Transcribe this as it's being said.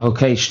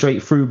Okay,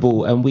 straight through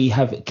ball, and we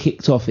have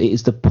kicked off. It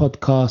is the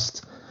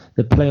podcast,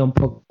 the Play On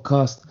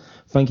podcast.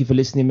 Thank you for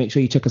listening. Make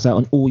sure you check us out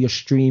on all your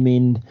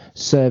streaming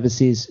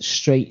services,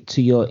 straight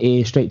to your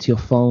ear, straight to your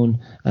phone.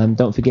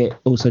 Don't forget,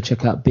 also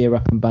check out Beer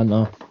Rap and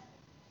Banter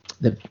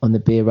on the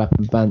Beer Rap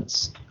and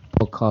Bants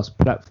podcast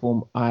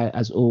platform. I,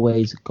 as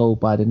always, go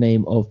by the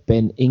name of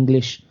Ben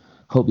English.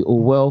 Hope you're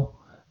all well,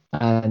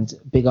 and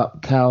big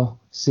up Cal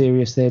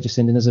Serious there, just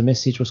sending us a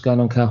message. What's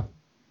going on, Cal?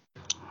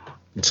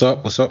 What's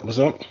up?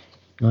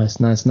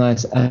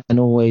 Nice. And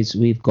always,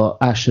 we've got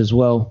Ash as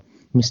well.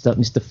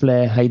 Mr.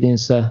 Flair, how you doing,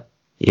 sir?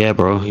 Yeah,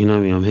 bro. You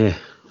know me, I'm here.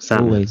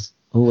 Always.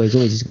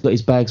 He's got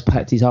his bags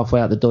packed. He's halfway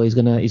out the door. He's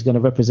gonna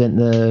represent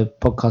the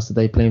podcast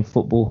today, playing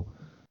football,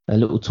 a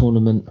little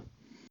tournament.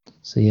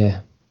 So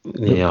yeah.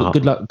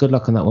 Good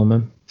luck on that one,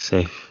 man.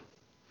 Safe.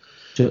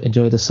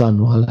 Enjoy the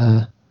sun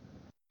while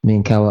me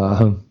and Cal are at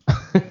home.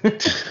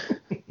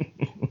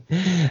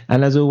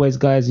 And as always,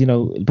 guys,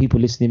 people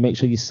listening, make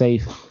sure you're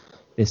safe.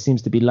 There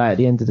seems to be light at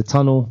the end of the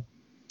tunnel,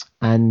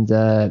 and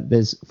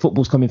there's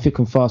football's coming thick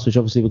and fast, which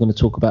obviously we're going to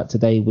talk about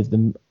today with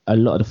a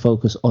lot of the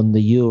focus on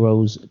the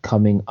Euros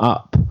coming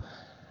up.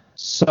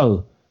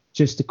 So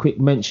just a quick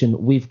mention,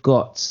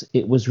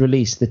 it was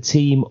released, the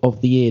team of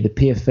the year, the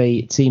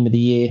PFA team of the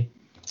year,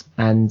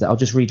 and I'll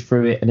just read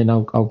through it, and then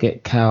I'll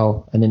get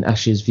Cal and then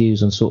Ash's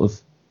views on sort of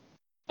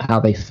how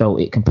they felt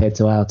it compared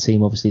to our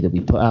team, obviously, that we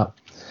put out.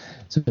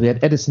 So we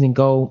had Ederson in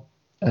goal,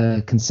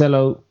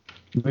 Cancelo,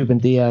 Ruben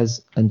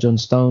Diaz and John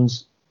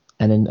Stones,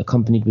 and then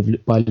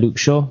accompanied by Luke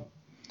Shaw.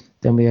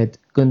 Then we had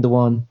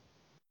Gundogan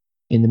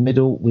in the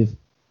middle with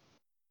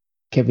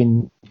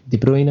Kevin De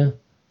Bruyne.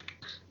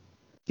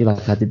 Feel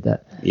like I did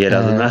that. Yeah,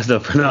 that was a nice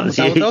little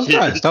pronunciation.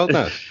 That was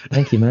nice.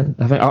 Thank you, man.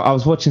 I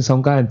was watching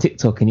some guy on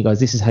TikTok and he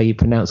goes, "This is how you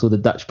pronounce all the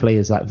Dutch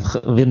players, like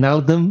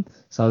Wijnaldum."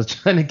 So I was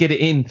trying to get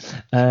it in.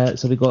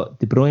 So we got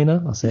De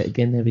Bruyne. I'll say it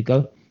again. There we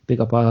go. Big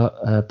up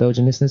our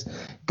Belgian listeners.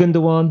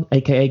 Gundogan,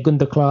 aka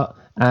Gunda Clark,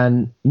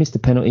 and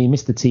Mr. Penalty,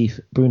 Mr.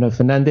 Teeth, Bruno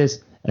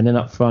Fernandes. And then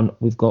up front,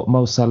 we've got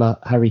Mo Salah,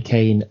 Harry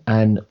Kane,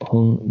 and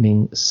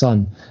Heung-min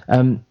Son.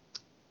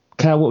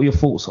 Cal, what were your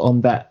thoughts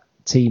on that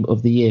team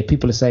of the year?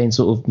 People are saying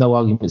sort of no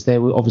arguments there.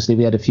 Obviously,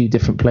 we had a few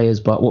different players,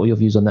 but what were your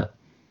views on that?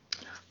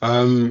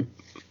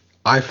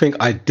 I think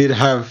I did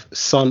have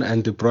Son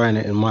and De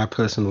Bruyne in my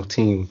personal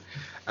team.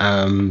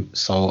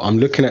 So I'm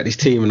looking at this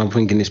team and I'm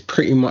thinking it's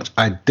pretty much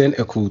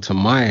identical to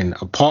mine.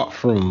 Apart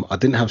from I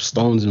didn't have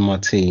Stones in my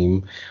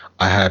team,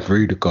 I had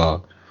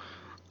Rudiger.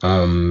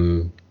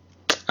 I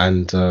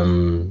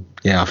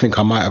think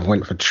I might have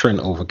went for Trent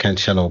over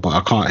Cancelo, but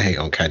I can't hate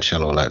on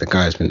Cancelo. Like, the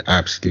guy's been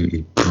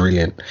absolutely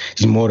brilliant.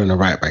 He's more than a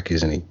right back,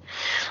 isn't he?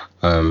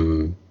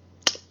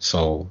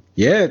 So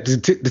yeah,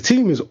 the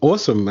team is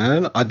awesome,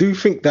 man. I do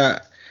think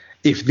that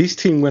if this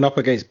team went up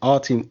against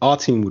our team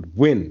would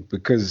win,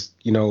 because,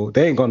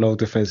 they ain't got no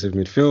defensive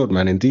midfield,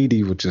 man. Indeed,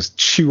 he would just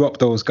chew up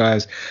those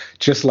guys,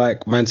 just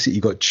like Man City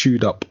got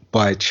chewed up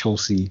by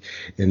Chelsea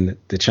in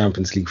the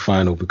Champions League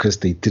final because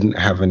they didn't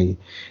have any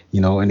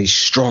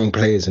strong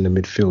players in the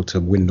midfield to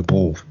win the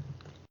ball.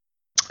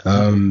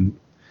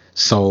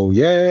 So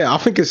yeah, I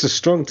think it's a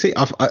strong team.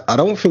 I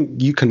don't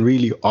think you can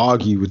really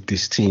argue with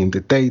this team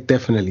that they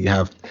definitely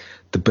have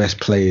the best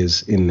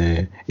players in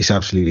there. It's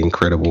absolutely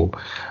incredible.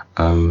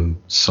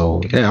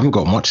 So yeah, I haven't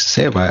got much to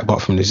say about it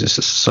apart from it's just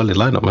a solid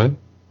lineup, man.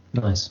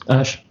 Nice.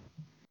 Ash?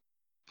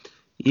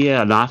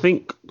 Yeah, no, I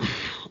think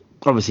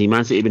obviously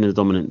Man City have been a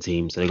dominant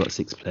team, so they got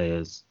 6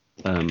 players.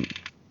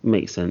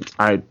 Makes sense.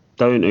 I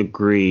don't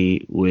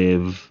agree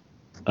with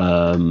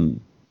Ederson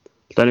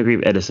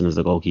as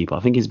the goalkeeper. I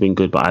think he's been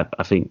good, but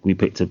I think we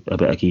picked a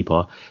better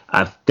keeper.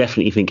 I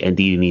definitely think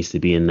Ndidi needs to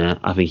be in there.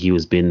 I think he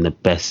has been the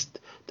best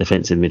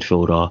defensive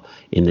midfielder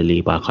in the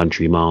league by a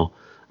country mile.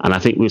 And I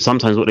think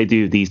sometimes what they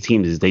do with these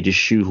teams is they just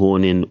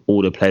shoehorn in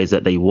all the players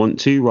that they want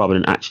to, rather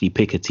than actually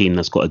pick a team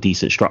that's got a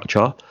decent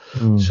structure.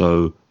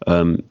 So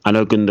I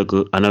know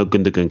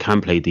Gundogan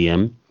can play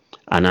DM,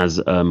 and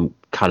as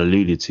Cal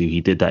alluded to,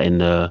 he did that in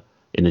the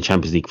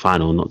Champions League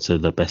final, not to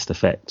the best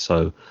effect.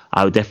 So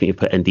I would definitely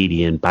put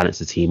Ndidi in, balance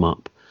the team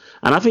up.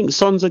 And I think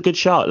Son's a good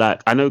shout.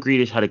 Like, I know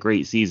Grealish had a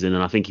great season,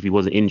 and I think if he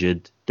wasn't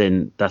injured,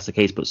 then that's the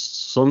case. But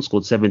Son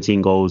scored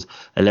 17 goals,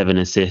 11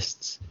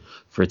 assists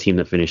for a team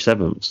that finished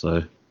 7th.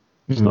 So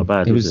it's not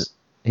bad, is it?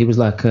 He was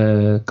like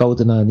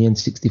GoldenEye in the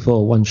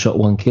N64, one shot,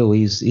 one kill.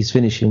 His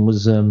finishing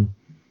was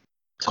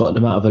got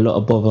them out of a lot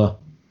of bother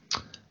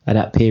at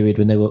that period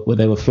when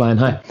they were flying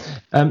high.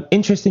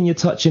 Interesting, you're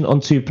touching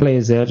on 2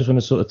 players there. I just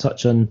want to sort of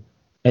touch on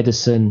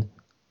Ederson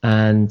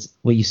and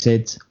where you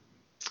said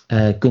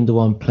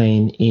Gundogan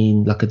playing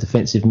in like a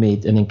defensive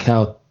mid, and then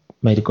Cal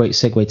made a great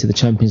segue to the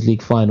Champions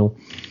League final.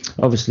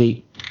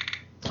 Obviously,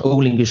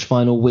 all English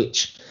final,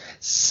 which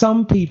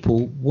some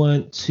people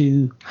weren't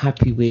too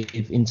happy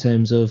with in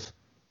terms of,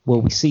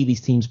 well, we see these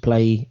teams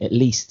play at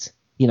least,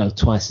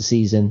 twice a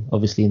season,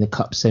 obviously in the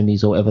cup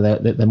semis or whatever,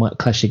 they might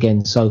clash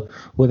again. So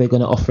were they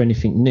going to offer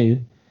anything new?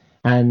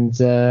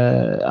 And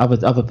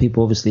other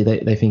people, obviously,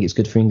 they think it's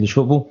good for English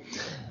football.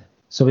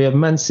 So we have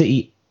Man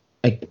City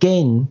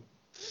again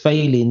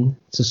failing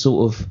to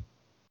sort of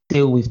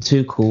deal with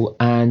Tuchel,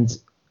 and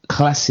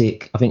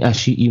classic. I think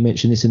Ash, you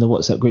mentioned this in the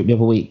WhatsApp group the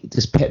other week.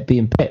 Just Pep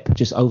being Pep,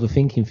 just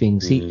overthinking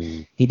things.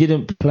 He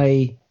didn't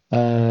play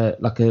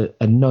like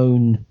a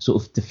known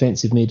sort of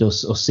defensive mid or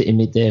sitting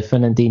mid there.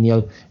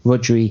 Fernandinho,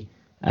 Rodri,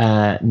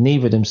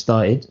 neither of them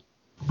started.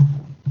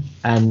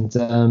 And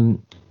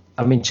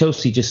I mean,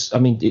 Chelsea just. I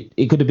mean,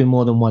 it could have been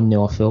more than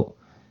 1-0. I felt.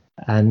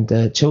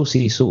 And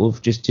Chelsea sort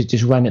of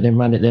just ran at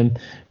them.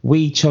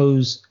 We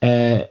chose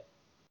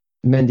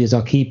Mendy as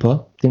our keeper,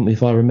 didn't we,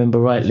 if I remember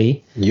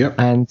rightly? Yep.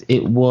 And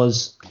it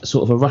was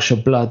sort of a rush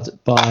of blood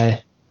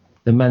by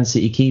the Man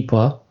City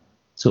keeper,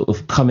 sort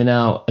of coming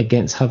out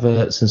against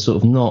Havertz and sort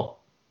of not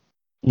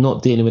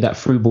dealing with that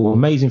through ball.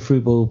 Amazing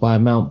through ball by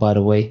Mount, by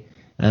the way.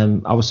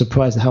 I was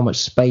surprised at how much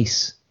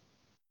space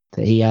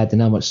that he had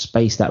and how much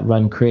space that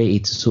run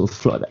created to sort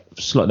of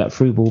slot that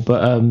through ball.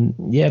 But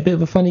yeah, a bit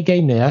of a funny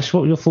game there. Ash,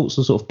 what were your thoughts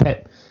on sort of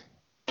Pep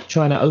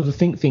trying to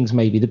overthink things?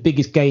 Maybe the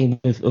biggest game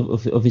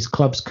of his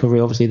club's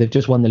career. Obviously, they've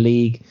just won the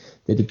league.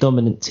 They're the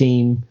dominant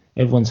team,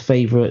 everyone's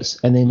favourites,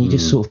 and then he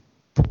just sort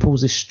of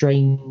pulls this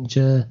strange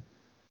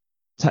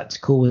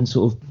tactical and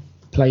sort of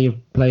player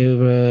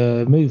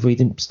move where he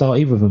didn't start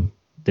either of them.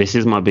 This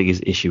is my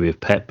biggest issue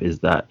with Pep, is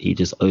that he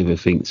just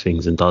overthinks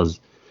things and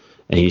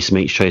he just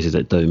makes choices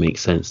that don't make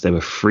sense. There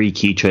were 3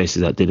 key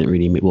choices that didn't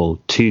really make,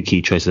 2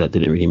 key choices that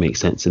didn't really make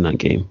sense in that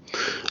game.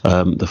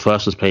 The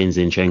first was playing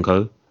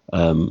Zinchenko.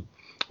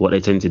 What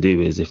they tend to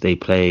do is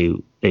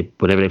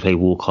whenever they play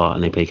Walker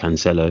and they play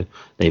Cancelo,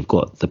 they've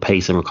got the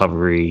pace and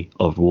recovery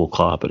of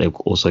Walker, but they've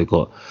also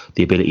got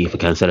the ability for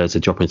Cancelo to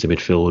drop into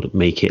midfield,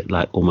 make it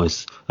like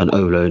almost an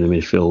Olo in the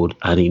midfield,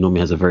 and he normally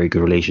has a very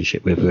good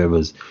relationship with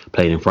whoever's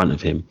playing in front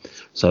of him.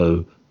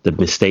 So the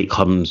mistake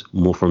comes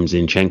more from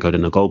Zinchenko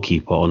than the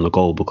goalkeeper on the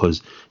goal,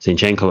 because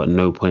Zinchenko at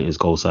no point is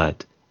goal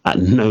side. At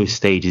no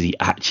stage is he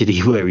actually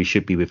where he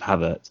should be with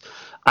Havertz.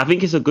 I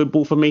think it's a good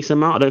ball for Mason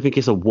Mount. I don't think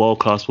it's a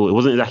world-class ball. It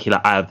wasn't exactly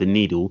like eye of the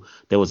needle.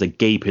 There was a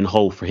gaping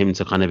hole for him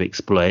to kind of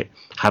exploit.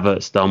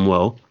 Havertz done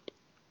well.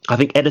 I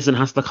think Ederson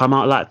has to come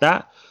out like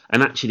that.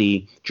 And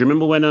actually, do you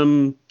remember when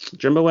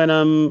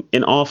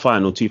in our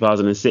final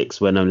 2006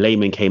 when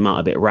Lehmann came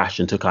out a bit rash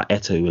and took out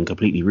Eto'o and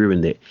completely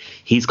ruined it?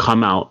 He's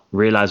come out,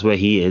 realised where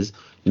he is,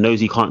 knows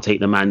he can't take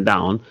the man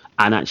down,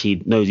 and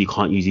actually knows he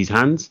can't use his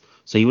hands.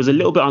 So he was a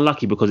little bit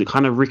unlucky because it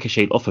kind of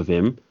ricocheted off of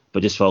him,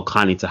 but just fell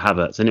kindly to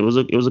Havertz, and it was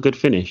a good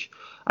finish.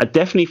 I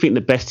definitely think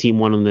the best team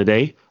won on the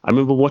day. I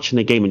remember watching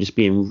the game and just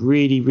being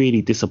really,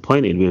 really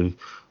disappointed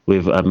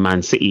with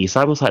Man City. It's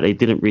almost like they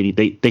didn't really.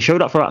 They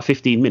showed up for about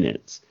 15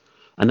 minutes,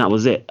 and that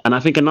was it. And I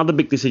think another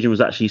big decision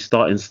was actually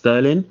starting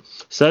Sterling.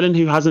 Sterling,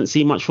 who hasn't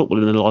seen much football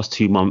in the last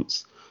 2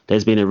 months,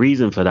 there's been a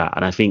reason for that.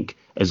 And I think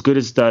as good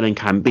as Sterling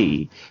can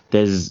be,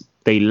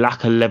 they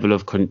lack a level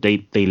of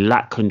they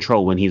lack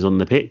control when he's on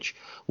the pitch.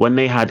 When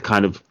they had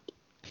kind of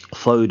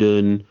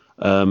Foden,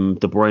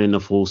 De Bruyne in the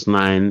false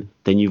 9,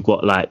 then you've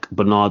got like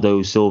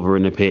Bernardo Silva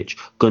in the pitch,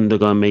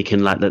 Gundogan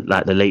making like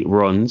the late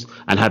runs,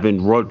 and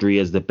having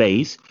Rodri as the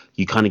base,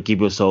 you kind of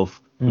give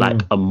yourself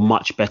like a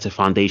much better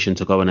foundation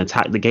to go and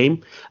attack the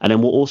game. And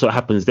then what also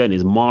happens then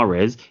is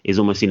Mahrez is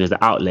almost seen as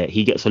the outlet.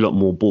 He gets a lot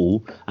more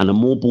ball, and the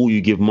more ball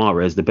you give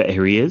Mahrez, the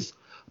better he is.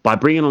 By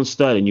bringing on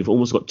Sterling, you've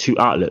almost got 2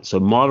 outlets. So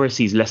Mahrez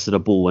sees less of the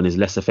ball and is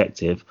less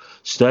effective.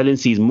 Sterling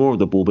sees more of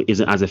the ball but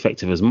isn't as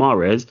effective as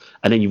Mahrez.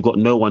 And then you've got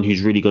no one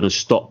who's really going to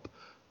stop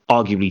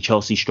arguably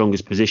Chelsea's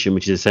strongest position,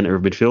 which is the centre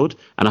of midfield.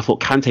 And I thought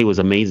Kante was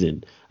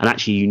amazing. And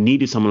actually, you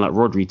needed someone like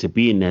Rodri to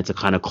be in there to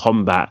kind of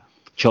combat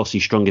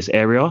Chelsea's strongest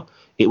area.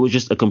 It was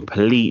just a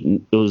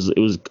complete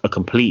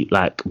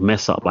like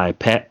mess up by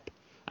Pep.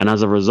 And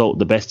as a result,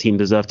 the best team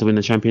deserved to win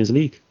the Champions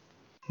League.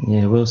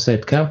 Yeah, well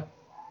said, Cal.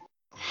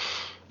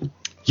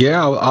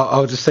 Yeah,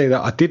 I'll just say that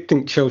I did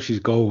think Chelsea's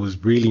goal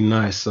was really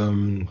nice.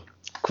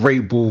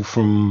 Great ball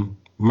from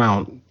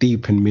Mount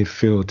deep in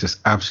midfield, just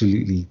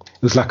absolutely.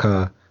 It was like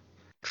a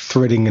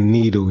threading a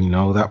needle, you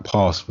know. That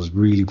pass was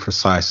really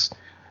precise,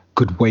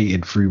 good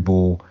weighted through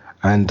ball.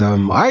 And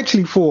I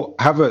actually thought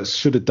Havertz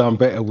should have done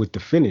better with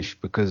the finish,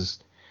 because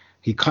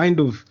he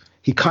kind of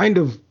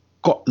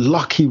got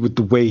lucky with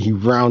the way he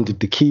rounded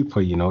the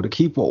keeper, you know. The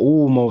keeper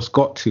almost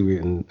got to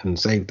it and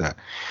saved that.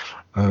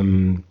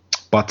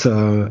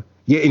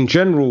 Yeah, in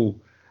general,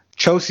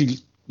 Chelsea,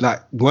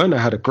 like Werner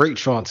had a great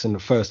chance in the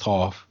first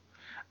half,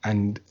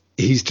 and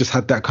he's just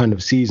had that kind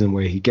of season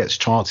where he gets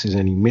chances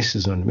and he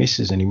misses and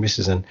misses and he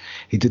misses, and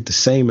he did the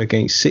same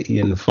against City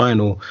in the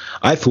final.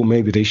 I thought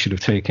maybe they should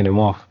have taken him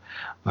off,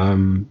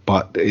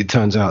 but it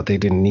turns out they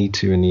didn't need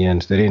to in the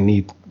end. They didn't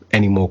need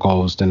any more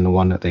goals than the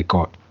one that they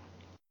got.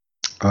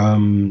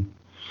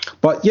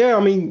 But yeah, I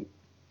mean,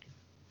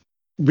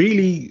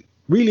 really,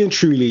 really and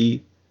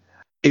truly,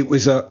 it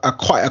was a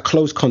quite a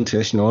close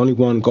contest, you know, only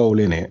 1 goal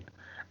in it.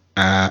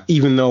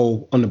 Even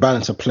though on the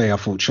balance of play, I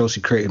thought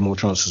Chelsea created more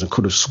chances and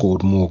could have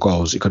scored more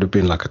goals. It could have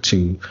been like a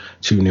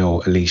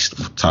 2-0 at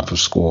least type of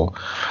score.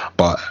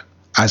 But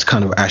as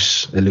kind of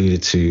Ash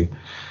alluded to,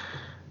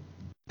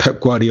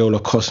 Pep Guardiola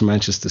cost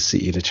Manchester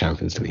City the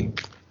Champions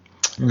League.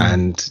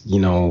 And,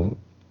 you know,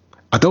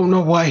 I don't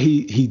know why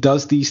he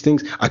does these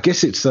things. I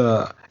guess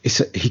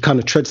he kind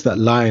of treads that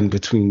line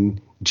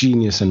between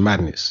genius and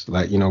madness.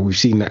 Like, you know, we've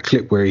seen that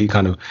clip where he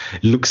kind of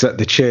looks at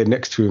the chair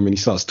next to him and he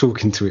starts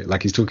talking to it,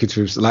 like he's talking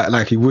to him,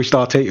 like he wished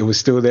Arteta was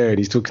still there and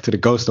he's talking to the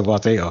ghost of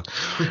Arteta.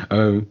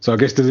 So I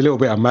guess there's a little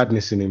bit of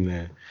madness in him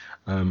there.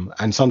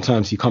 And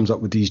sometimes he comes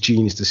up with these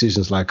genius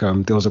decisions. Like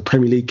there was a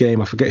Premier League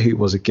game, I forget who it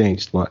was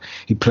against, but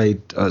he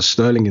played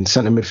Sterling in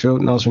centre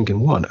midfield, and I was thinking,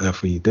 what on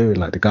earth are you doing?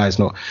 Like, the guy's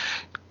not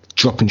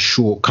dropping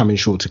short, coming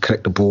short to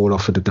collect the ball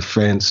off of the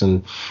defence,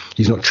 and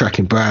he's not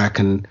tracking back,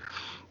 and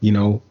you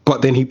know.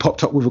 But then he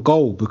popped up with a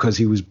goal because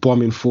he was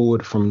bombing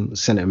forward from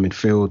centre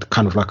midfield,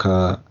 kind of like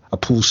a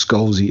Paul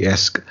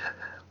Scholesy-esque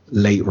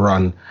late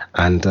run,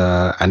 and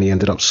he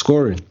ended up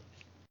scoring.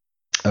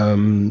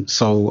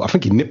 So I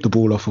think he nipped the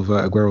ball off of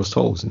Aguero's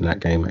toes in that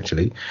game,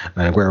 actually,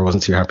 and Aguero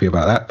wasn't too happy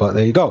about that. But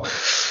there you go.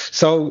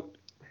 So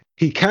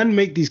he can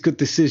make these good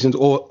decisions,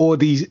 or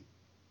these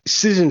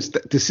decisions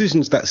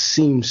that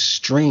seem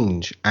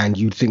strange, and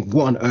you'd think,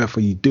 what on earth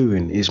are you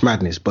doing? It's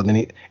madness. But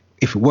then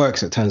if it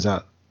works, it turns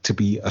out to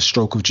be a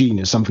stroke of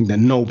genius, something that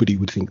nobody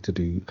would think to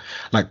do,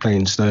 like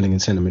playing Sterling in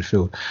centre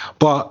midfield.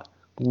 But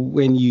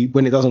when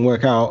it doesn't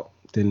work out,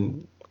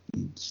 then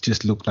you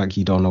just look like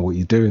you don't know what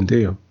you're doing, do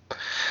you?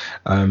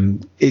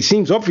 It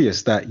seems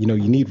obvious that, you know,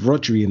 you need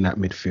Rodri in that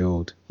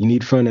midfield, you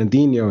need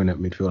Fernandinho in that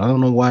midfield. I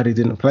don't know why they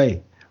didn't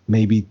play.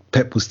 Maybe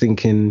Pep was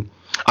thinking,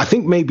 I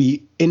think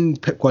maybe in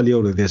Pep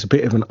Guardiola there's a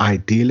bit of an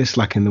idealist,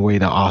 like in the way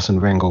that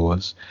Arsene Wenger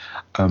was.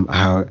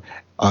 How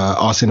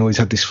Arsene always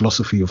had this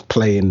philosophy of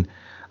playing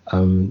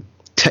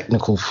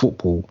technical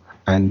football,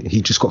 and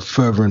he just got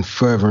further and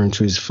further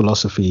into his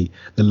philosophy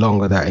the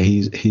longer that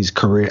his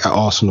career at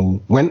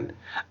Arsenal went,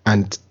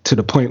 and to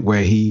the point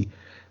where he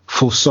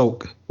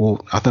forsaked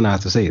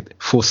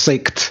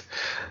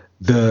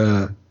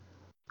the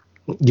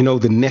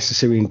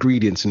necessary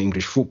ingredients in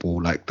English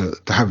football, like the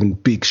having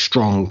big,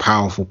 strong,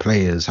 powerful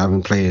players,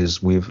 having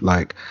players with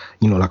like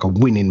a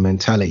winning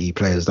mentality,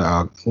 players that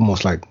are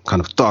almost like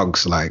kind of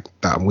thugs, like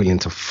that are willing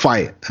to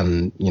fight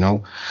and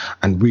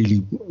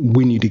really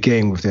win you the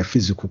game with their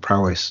physical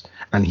prowess.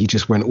 And he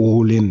just went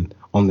all in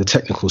on the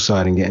technical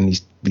side and getting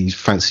these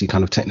fancy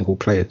kind of technical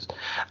players.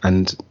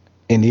 And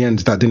in the end,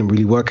 that didn't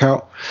really work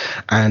out.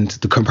 And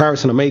the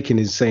comparison I'm making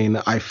is saying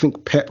that I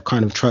think Pep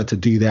kind of tried to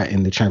do that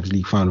in the Champions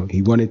League final.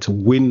 He wanted to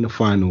win the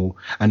final,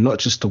 and not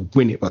just to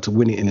win it, but to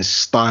win it in a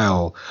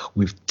style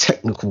with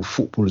technical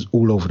footballers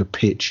all over the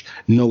pitch,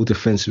 no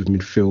defensive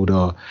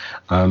midfielder,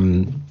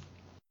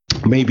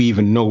 maybe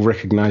even no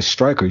recognised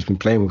striker. He's been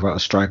playing without a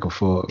striker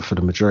for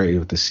the majority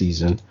of the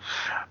season.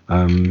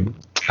 And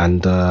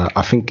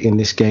I think in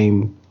this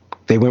game,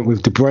 they went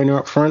with De Bruyne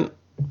up front.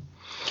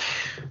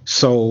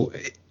 So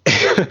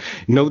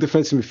no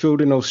defensive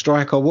midfielder, no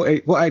striker.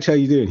 What actually are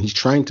you doing? He's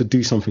trying to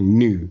do something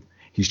new.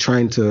 He's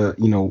trying to,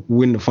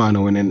 win the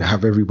final and then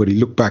have everybody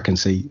look back and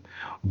say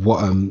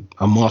what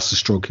a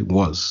masterstroke it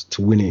was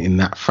to win it in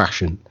that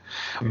fashion.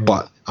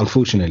 But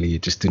unfortunately,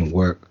 it just didn't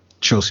work.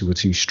 Chelsea were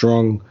too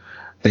strong.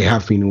 They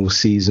have been all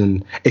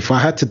season. If I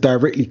had to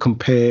directly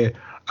compare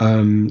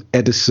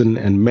Ederson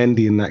and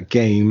Mendy in that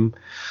game,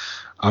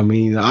 I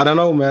mean, I don't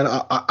know, man.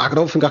 I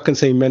don't think I can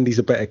say Mendy's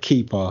a better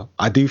keeper.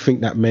 I do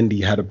think that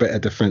Mendy had a better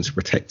defence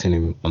protecting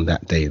him on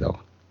that day, though.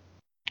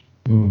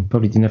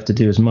 Probably didn't have to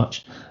do as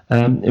much.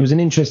 It was an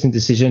interesting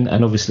decision,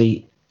 and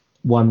obviously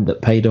one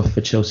that paid off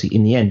for Chelsea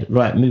in the end.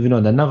 Right, moving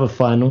on. Another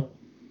final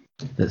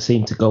that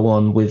seemed to go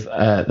on with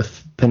the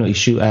penalty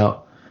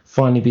shootout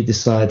finally be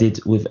decided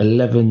with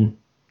 11-10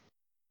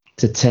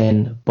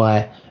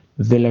 by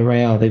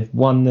Villarreal. They've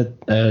won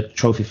the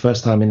trophy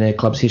first time in their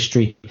club's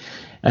history.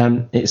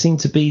 It seemed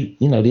to be,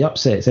 the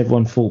upsets.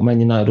 Everyone thought Man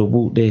United would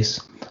walk this.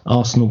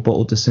 Arsenal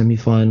bottled the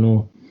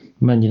semi-final.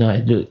 Man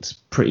United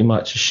looked pretty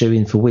much a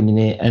shoo-in for winning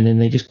it, and then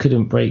they just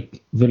couldn't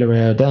break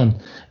Villarreal down.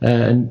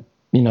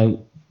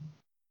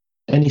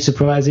 Any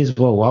surprises?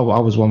 Well, I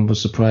was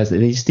surprised that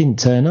they just didn't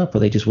turn up, or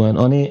they just weren't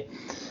on it.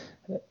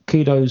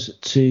 Kudos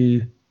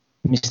to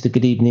Mr.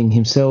 Good Evening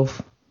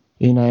himself,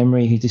 Unai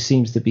Emery, who just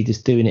seems to be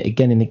just doing it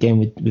again and again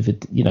with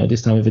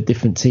this time with a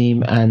different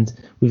team and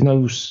with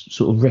no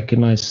sort of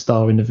recognised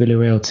star in the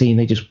Villarreal team.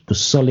 They just were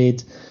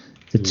solid.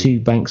 The 2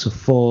 banks of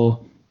 4.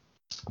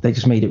 They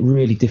just made it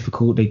really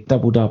difficult. They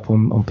doubled up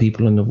on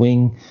people on the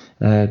wing.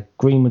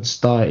 Greenwood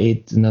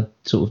started, and I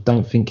sort of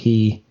don't think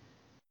he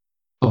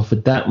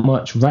offered that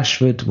much.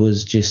 Rashford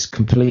was just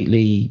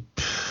completely...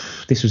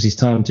 This was his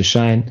time to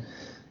shine.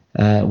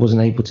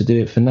 Wasn't able to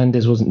do it.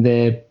 Fernandes wasn't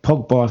there.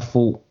 Pogba, I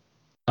thought,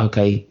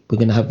 okay, we're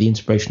going to have the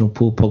inspirational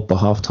Paul Pogba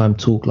halftime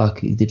talk like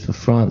he did for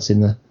France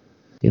in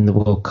the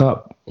World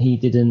Cup. He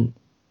didn't.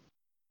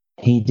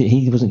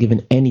 He wasn't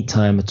given any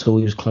time at all.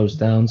 He was closed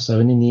down. So,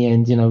 and in the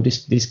end,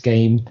 this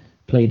game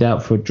played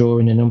out for a draw,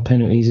 and then on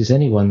penalties as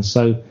anyone.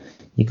 So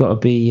you got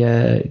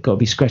to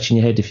be scratching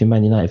your head if you're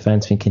Man United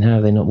fans, thinking how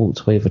have they not walked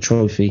away with a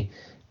trophy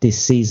this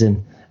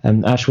season.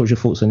 Ash, what's your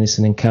thoughts on this?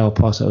 And then Cal, I'll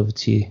pass it over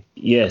to you.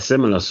 Yeah,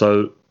 similar.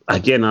 So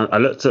again, I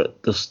looked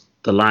at the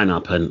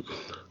lineup and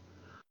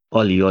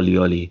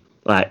Oli.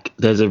 Like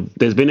there's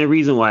been a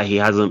reason why he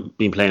hasn't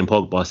been playing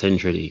Pogba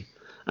centrally,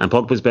 and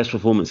Pogba's best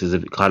performances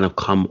have kind of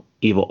come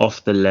either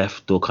off the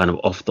left or kind of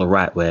off the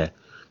right, where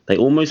they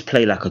almost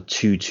play like a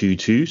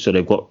 2-2-2. So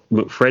they've got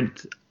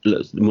McTominay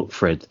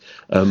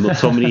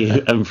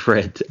and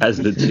Fred as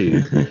the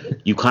two.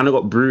 You kind of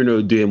got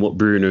Bruno doing what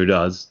Bruno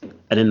does,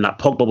 and then like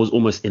Pogba was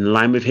almost in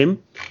line with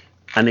him,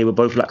 and they were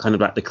both like kind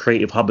of like the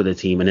creative hub of the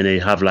team, and then they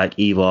have like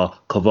either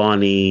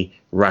Cavani,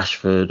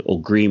 Rashford,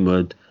 or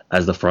Greenwood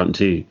as the front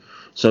two.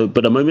 So,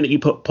 but the moment that you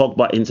put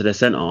Pogba into the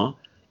centre,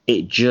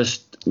 it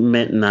just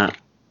meant that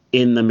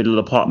in the middle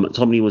of the park,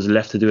 McTominay was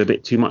left to do a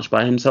bit too much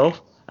by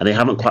himself, and they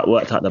haven't quite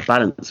worked out the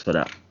balance for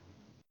that.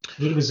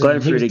 He was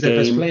the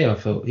best player, I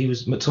felt.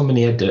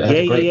 McTominay had a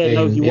great game.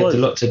 No, he had a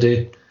lot to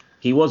do.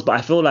 He was, but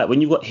I feel like when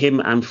you've got him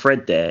and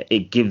Fred there,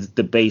 it gives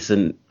the base.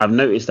 And I've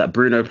noticed that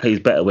Bruno plays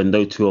better when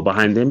those two are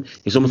behind him.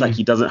 It's almost like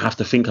he doesn't have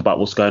to think about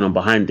what's going on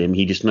behind him.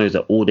 He just knows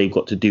that all they've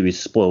got to do is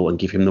spoil and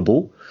give him the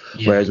ball.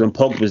 Yeah. Whereas when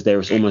Pogba's there,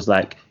 it's almost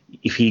like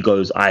if he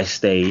goes, I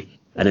stay,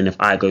 and then if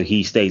I go,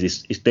 he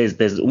stays.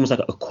 There's almost like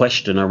a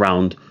question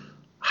around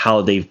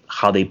how they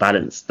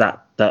balance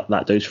that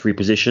like those three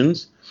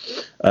positions.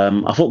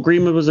 I thought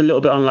Greenwood was a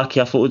little bit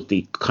unlucky. I thought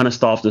the kind of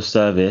start of the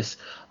service.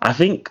 I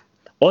think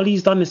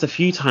Ollie's done this a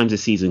few times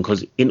this season,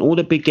 because in all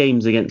the big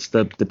games against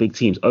the big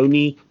teams, the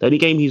only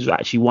game he's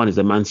actually won is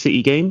the Man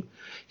City game.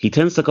 He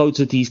tends to go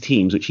to these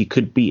teams which he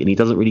could beat, and he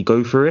doesn't really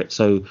go for it.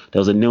 So there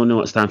was a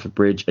 0-0 at Stamford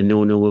Bridge, a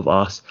 0-0 with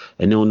us,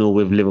 a 0-0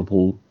 with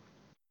Liverpool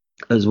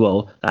as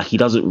well. Like, he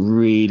doesn't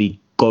really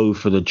go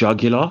for the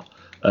jugular.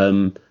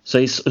 So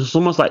it's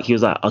almost like he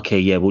was like, okay,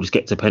 yeah, we'll just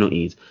get to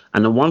penalties.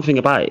 And the one thing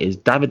about it is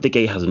David De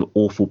Gea has an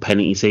awful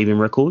penalty saving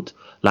record.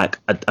 Like,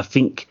 I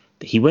think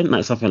he went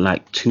like something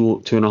like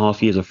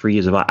 2.5 years or 3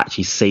 years without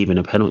actually saving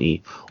a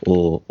penalty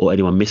or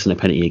anyone missing a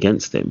penalty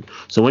against him.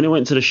 So when it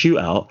went to the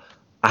shootout,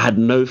 I had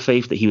no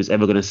faith that he was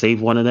ever going to save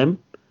one of them.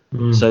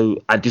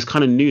 So I just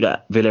kind of knew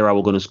that Villarreal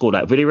were going to score.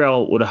 Like,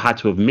 Villarreal would have had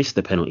to have missed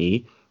the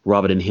penalty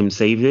rather than him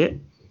save it.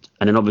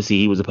 And then obviously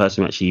he was the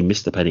person who actually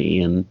missed the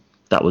penalty, and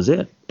that was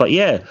it. But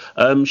yeah,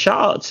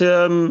 shout out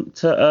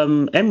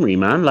to Emery,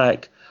 man.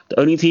 Like, the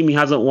only team he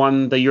hasn't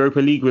won the Europa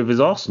League with is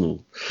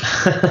Arsenal.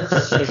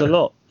 Says a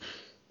lot.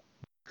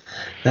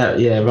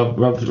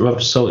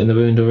 Rub salt in the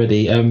wound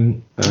already.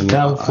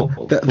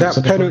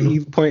 That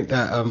penalty point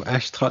that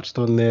Ash touched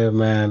on there,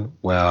 man.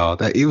 Wow,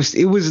 it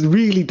was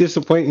really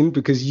disappointing,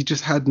 because you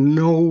just had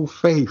no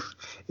faith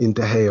in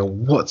De Gea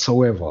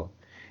whatsoever.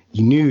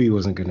 You knew he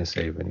wasn't going to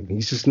save anything.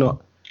 He's just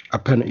not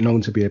known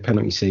to be a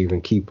penalty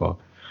saving keeper.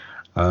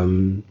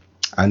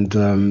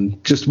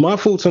 Just my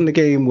thoughts on the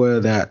game were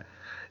that,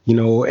 you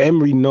know,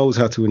 Emery knows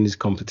how to win this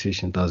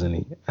competition, doesn't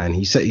he? And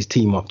he set his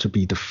team up to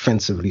be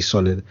defensively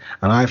solid.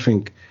 And I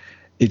think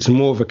it's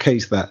more of a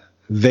case that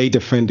they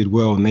defended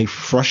well and they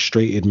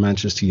frustrated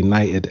Manchester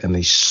United and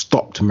they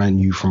stopped Man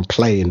U from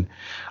playing,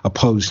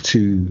 opposed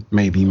to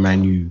maybe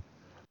Man U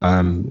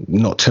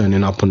not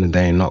turning up on the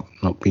day and not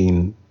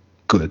being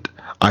good.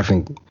 I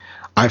think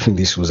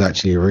this was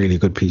actually a really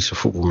good piece of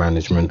football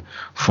management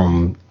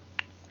from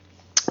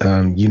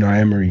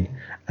Emery.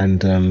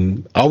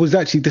 And I was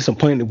actually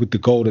disappointed with the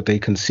goal that they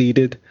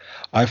conceded.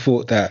 I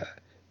thought that,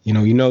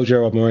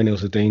 Gerard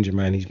Moreno's a danger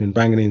man. He's been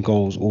banging in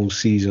goals all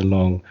season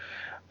long.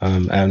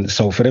 And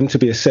so for them to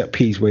be a set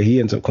piece where he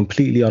ends up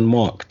completely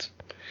unmarked,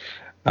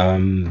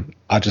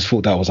 I just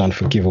thought that was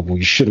unforgivable.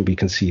 You shouldn't be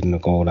conceding a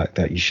goal like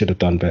that. You should have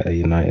done better,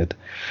 United.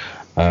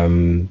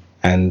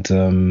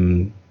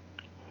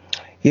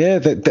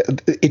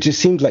 It just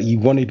seems like you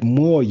wanted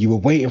more. You were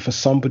waiting for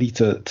somebody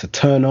to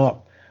turn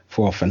up,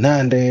 for a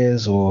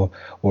Fernandes or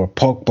a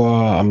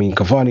Pogba. I mean,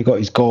 Cavani got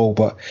his goal,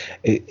 but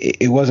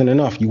it wasn't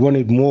enough. You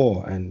wanted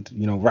more. And,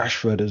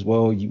 Rashford as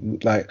well.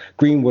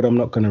 Greenwood, I'm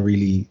not going to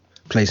really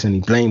place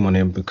any blame on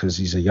him because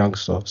he's a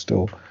youngster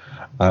still.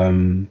 I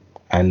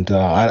don't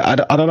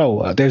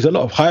know. There's a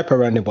lot of hype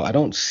around him, but I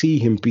don't see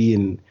him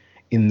being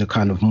in the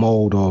kind of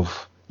mold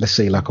of, let's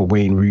say, like a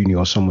Wayne Rooney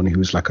or someone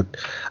who's like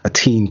a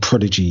teen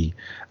prodigy.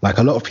 Like,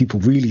 a lot of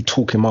people really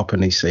talk him up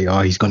and they say,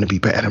 he's going to be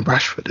better than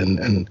Rashford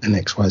and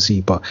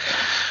XYZ. But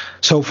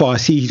so far, I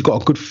see he's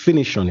got a good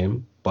finish on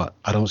him, but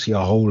I don't see a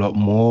whole lot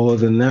more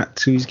than that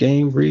to his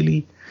game,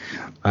 really.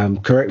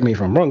 Correct me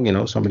if I'm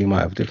wrong, somebody might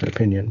have a different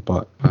opinion,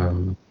 but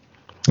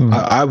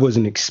I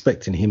wasn't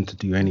expecting him to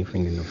do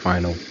anything in the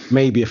final.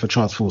 Maybe if a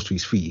chance falls to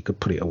his feet, he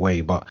could put it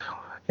away, but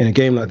in a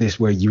game like this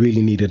where you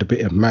really needed a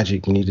bit of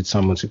magic, you needed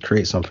someone to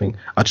create something,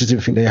 I just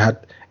didn't think they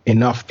had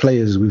enough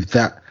players with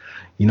that.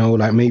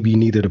 Like maybe you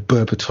needed a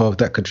Berbatov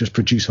that could just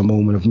produce a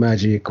moment of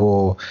magic,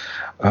 or,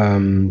 like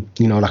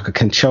a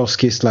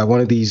Kanchelskis, like one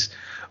of these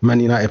Man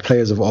United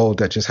players of old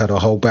that just had a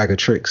whole bag of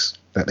tricks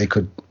that they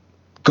could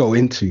go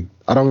into.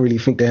 I don't really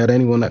think they had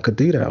anyone that could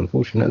do that,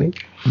 unfortunately.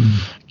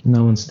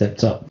 No one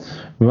stepped up.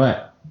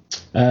 Right.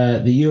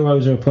 The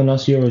Euros are upon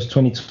us. Euros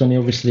 2020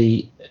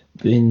 obviously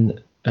been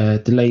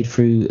delayed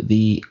through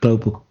the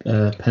global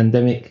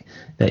pandemic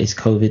that is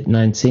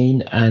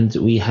COVID-19, and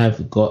we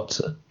have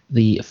got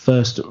the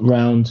first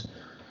round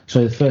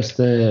So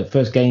the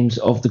first games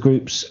of the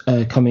groups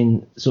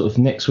coming sort of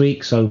next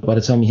week. So by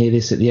the time you hear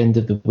this at the end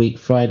of the week,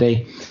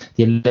 Friday,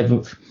 the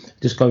 11th,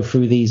 just go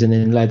through these, and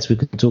then lads, we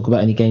can talk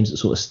about any games that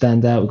sort of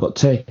stand out. We've got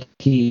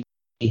Turkey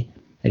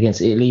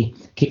against Italy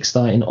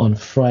kickstarting on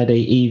Friday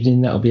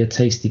evening. That'll be a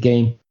tasty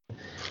game.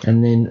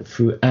 And then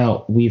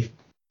throughout, we've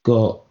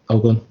got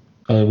where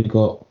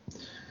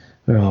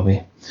are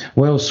we?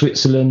 Wales,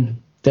 Switzerland,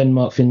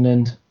 Denmark,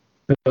 Finland,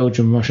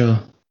 Belgium,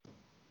 Russia.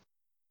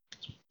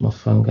 My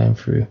phone going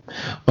through.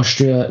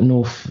 Austria,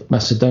 North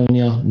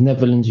Macedonia,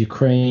 Netherlands,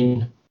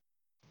 Ukraine,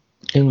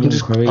 England,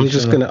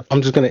 Croatia.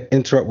 I'm just gonna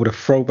interrupt with a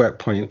throwback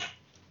point.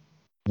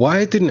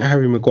 Why didn't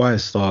Harry Maguire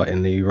start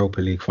in the Europa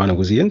League final?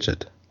 Was he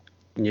injured?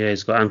 Yeah,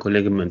 he's got ankle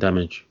ligament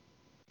damage.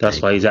 That's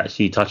why he's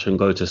actually touch and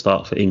go to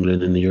start for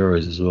England in the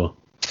Euros as well.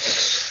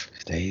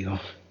 There you go.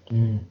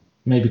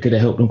 Maybe could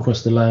have helped them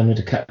cross the line with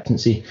the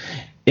captaincy.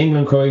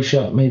 England,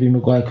 Croatia, maybe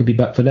Maguire could be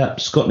back for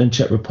that. Scotland,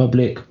 Czech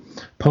Republic,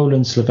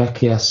 Poland,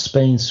 Slovakia,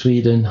 Spain,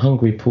 Sweden,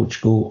 Hungary,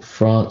 Portugal,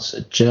 France,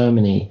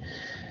 Germany.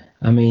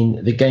 I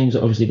mean, the games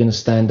are obviously going to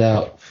stand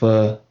out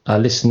for our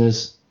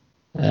listeners.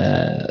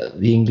 The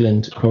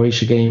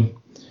England-Croatia game,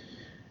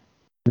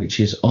 which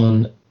is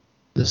on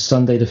the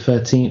Sunday the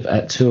 13th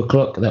at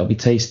 2:00. That'll be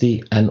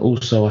tasty. And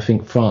also, I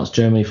think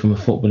France-Germany, from a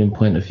footballing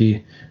point of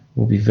view,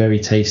 will be very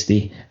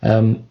tasty.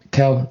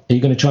 Cal, are you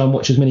going to try and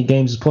watch as many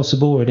games as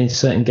possible, or are there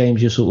certain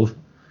games you're sort of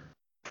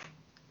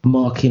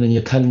marking on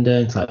your calendar?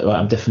 It's like, right,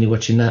 I'm definitely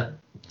watching that.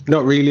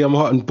 Not really. I'm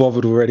hot and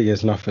bothered already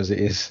as enough as it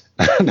is.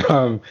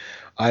 And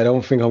I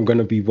don't think I'm going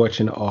to be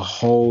watching a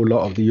whole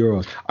lot of the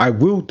Euros. I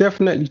will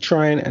definitely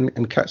try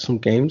and catch some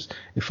games.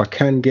 If I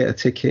can get a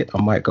ticket,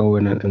 I might go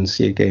in and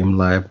see a game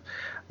live.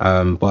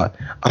 But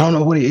I don't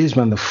know what it is,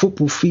 man. The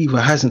football fever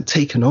hasn't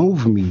taken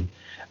over me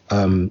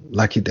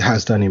like it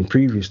has done in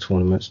previous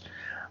tournaments.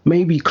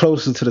 Maybe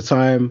closer to the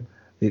time,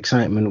 the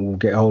excitement will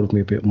get hold of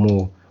me a bit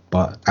more.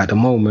 But at the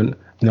moment,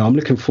 I'm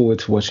looking forward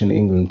to watching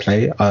England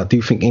play. I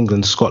do think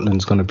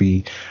England-Scotland's going to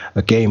be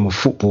a game of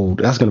football.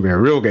 That's going to be a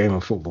real game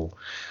of football.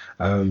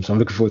 So I'm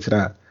looking forward to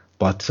that.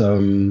 But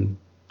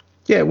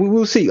yeah,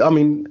 we'll see. I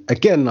mean,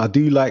 again, I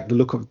do like the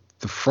look of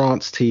the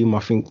France team. I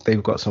think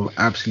they've got some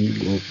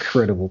absolutely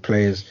incredible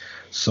players.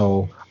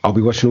 So I'll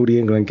be watching all the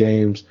England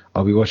games.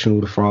 I'll be watching all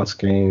the France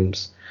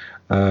games.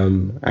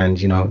 And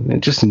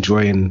just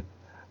enjoying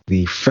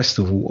the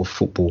festival of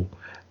football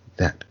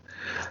that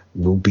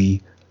will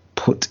be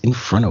put in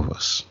front of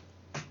us.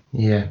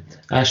 Yeah.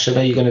 Ash, I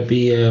know you're going to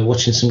be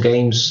watching some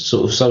games,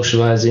 sort of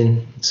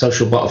socialising,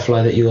 social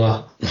butterfly that you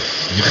are.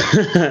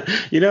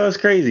 You know, it's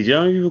crazy. Do you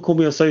know when people call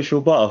me a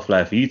social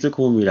butterfly? For you to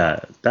call me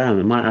that, damn,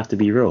 it might have to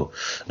be real.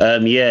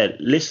 Yeah,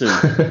 listen,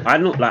 I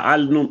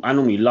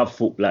normally love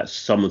football, like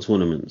summer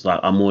tournaments.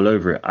 Like, I'm all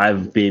over it.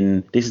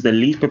 This is the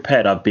least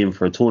prepared I've been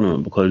for a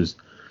tournament, because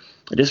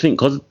I just think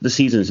because the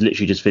season's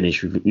literally just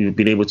finished, we've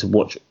been able to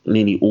watch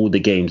nearly all the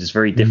games. It's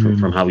very different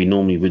from how we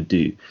normally would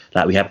do.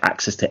 Like, we have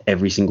access to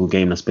every single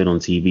game that's been on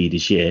TV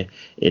this year.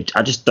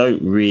 I just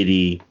don't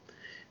really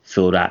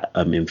feel that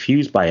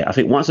infused by it. I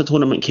think once the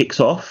tournament kicks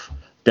off,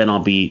 then I'll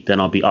be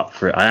up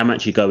for it. I am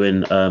actually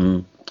going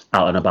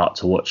out and about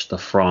to watch the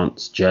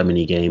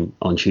France-Germany game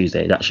on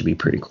Tuesday. That should be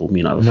pretty cool.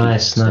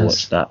 Nice. To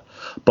watch that.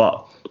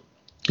 But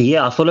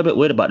yeah, I feel a bit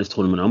weird about this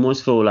tournament. I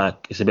almost feel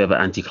like it's a bit of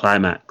an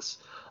anticlimax.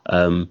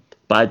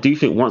 But I do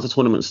think once the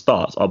tournament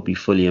starts, I'll be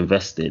fully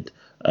invested.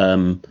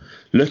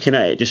 Looking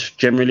at it just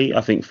generally,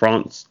 I think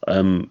France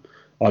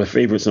are the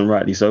favourites, and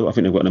rightly so. I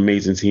think they've got an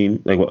amazing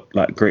team. They've got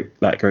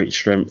great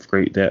strength,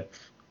 great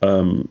depth.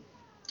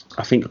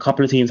 I think a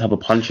couple of teams have a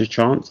puncher's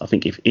chance. I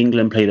think if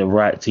England play the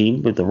right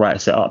team with the right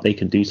setup, they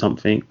can do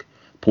something.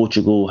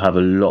 Portugal have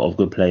a lot of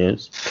good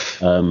players.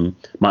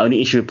 My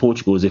only issue with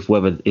Portugal is if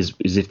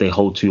they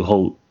hold too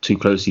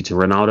closely to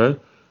Ronaldo.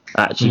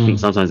 I actually think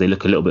sometimes they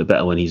look a little bit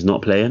better when he's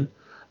not playing.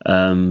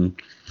 And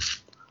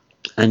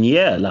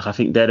yeah, I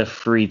think they're the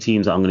three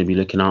teams that I'm going to be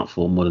looking out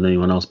for more than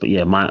anyone else. But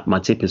yeah, my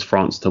tip is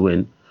France to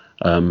win,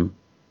 and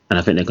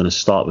I think they're going to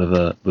start with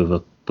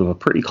a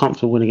pretty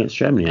comfortable win against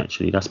Germany.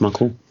 Actually, that's my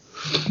call.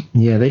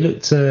 Yeah, they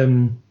looked. I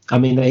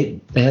mean, they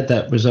had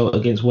that result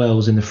against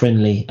Wales in the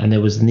friendly, and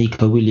there was the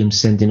Nico Williams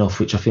sending off,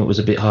 which I think was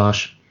a bit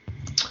harsh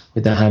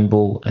with the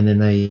handball, and then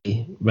they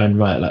ran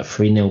right like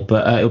 3-0.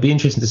 But it'll be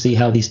interesting to see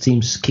how these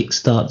teams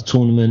kickstart the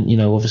tournament.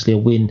 Obviously a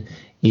win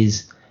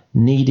is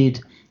needed,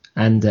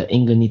 and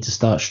England need to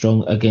start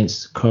strong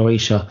against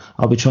Croatia.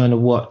 I'll be trying to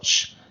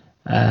watch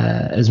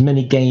as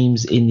many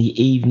games in the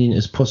evening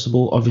as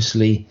possible.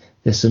 Obviously,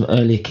 there's some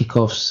earlier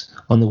kickoffs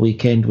on the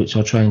weekend which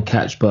I'll try and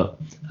catch, but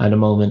at the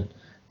moment,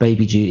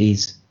 baby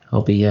duties.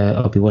 I'll be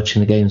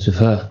watching the games with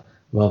her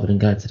rather than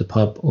going to the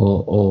pub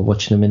or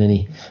watching them in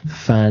any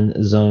fan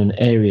zone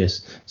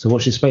areas. So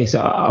watch this space.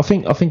 I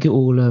think it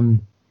will.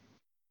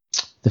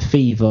 The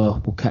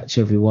fever will catch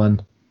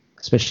everyone,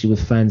 especially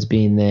with fans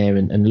being there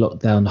and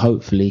lockdown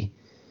hopefully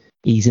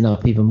easing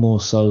up even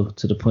more so,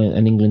 to the point,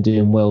 and England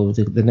doing well.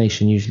 The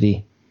nation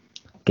usually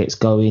gets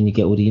going. You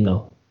get all the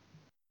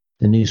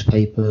the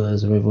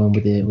newspapers or everyone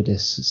with their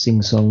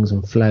sing songs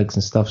and flags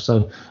and stuff.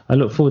 So I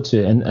look forward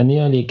to it. And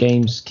the earlier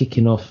games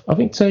kicking off, I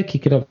think Turkey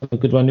could have a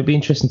good one. It'd be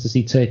interesting to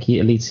see Turkey,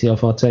 Italy, to see how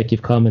far Turkey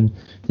have come, and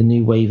the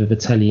new wave of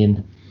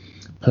Italian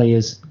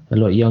players, a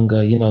lot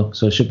younger,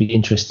 so it should be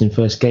interesting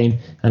first game.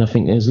 And I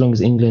think as long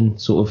as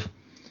England sort of,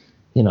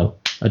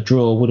 a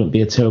draw wouldn't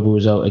be a terrible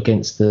result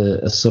against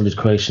a solid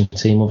Croatian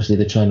team. Obviously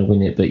they're trying to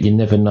win it, but you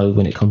never know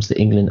when it comes to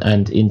England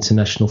and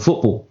international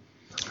football.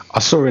 I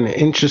saw an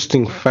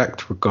interesting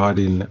fact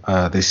regarding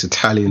this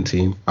Italian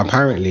team.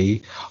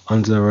 Apparently,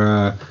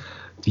 under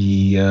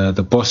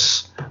the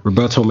boss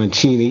Roberto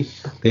Mancini,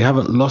 they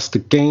haven't lost a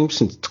game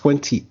since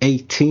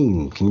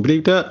 2018. Can you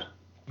believe that?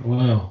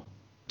 Wow.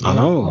 I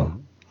know.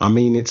 I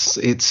mean,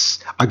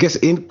 it's. I guess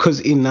because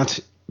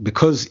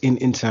in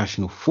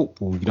international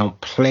football you don't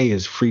play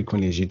as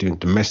frequently as you do in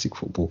domestic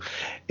football,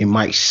 it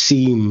might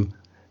seem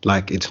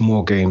like it's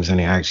more games than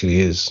it actually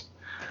is.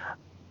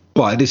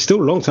 But it's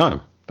still a long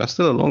time. That's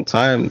still a long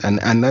time,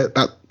 and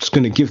that's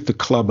going to give the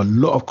club a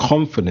lot of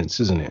confidence,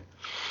 isn't it?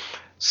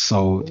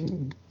 So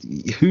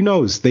who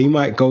knows? They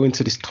might go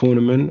into this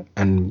tournament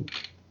and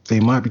they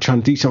might be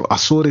trying to do something. I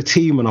saw the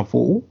team and I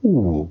thought,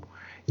 ooh,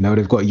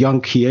 they've got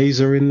young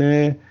Chiesa in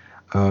there,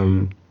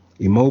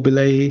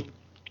 Immobile.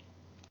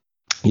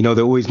 They're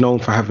always known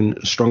for having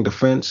a strong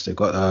defense. They've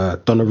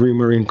got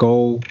Donnarumma in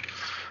goal.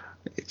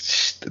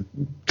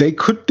 They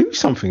could do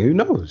something. Who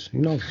knows?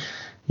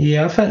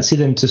 Yeah, I fancy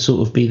them to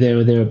sort of be there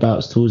or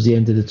thereabouts towards the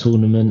end of the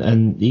tournament,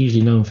 and they're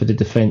usually known for the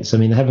defence. I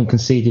mean, they haven't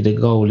conceded a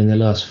goal in the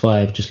last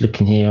 5. Just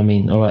looking here, I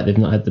mean, all right, they've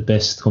not had the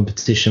best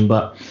competition,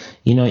 but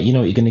you know what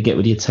you're going to get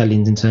with the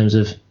Italians in terms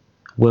of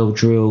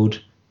well-drilled,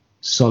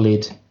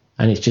 solid,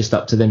 and it's just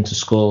up to them to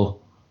score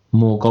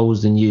more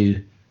goals than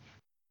you,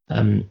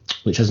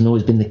 which hasn't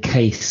always been the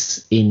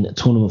case in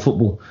tournament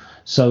football.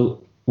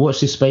 So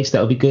watch this space,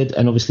 that'll be good.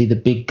 And obviously the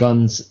big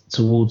guns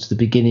towards the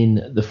beginning,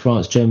 the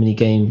France-Germany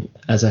game,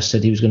 as I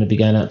said, he was going to be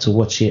going out to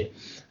watch it.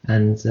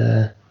 And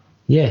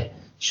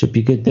should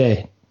be good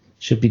there.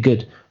 Should be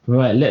good.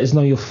 Right, let us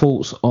know your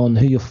thoughts on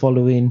who you're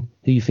following,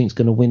 who you think's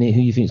going to win it,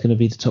 who you think's going to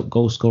be the top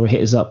goal scorer.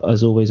 Hit us up,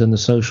 as always, on the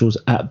socials,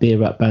 at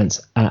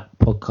BeerRapBants, at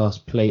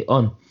Podcast Play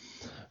On.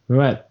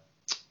 Right,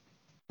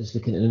 just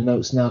looking at the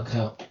notes now,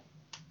 Cal.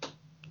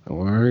 No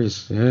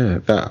worries. Yeah,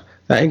 that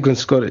England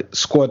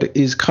squad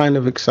is kind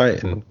of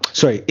exciting.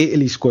 Sorry,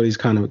 Italy squad is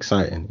kind of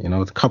exciting.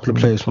 A couple of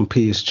players from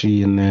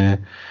PSG in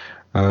there,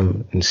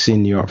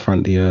 Insigne up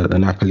front, the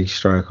Napoli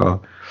striker.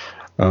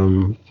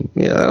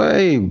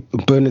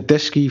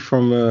 Bernardeschi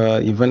from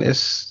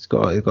Juventus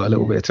got a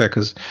little bit of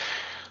attackers.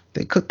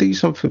 They could do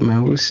something,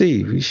 man. We'll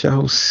see. We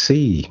shall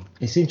see.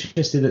 It's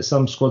interesting that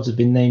some squads have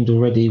been named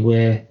already,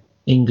 where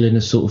England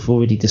are sort of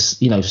already,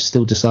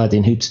 still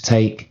deciding who to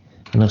take.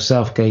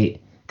 Southgate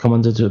come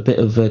under a bit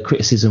of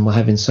criticism for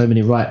having so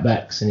many right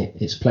backs, and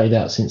it's played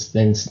out since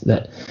then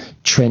that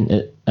Trent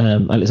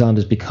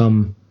Alexander's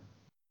become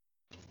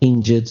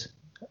injured.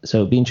 So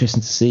it'll be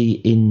interesting to see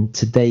in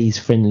today's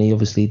friendly,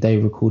 obviously day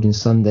recording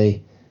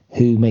Sunday,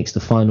 who makes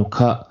the final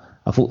cut.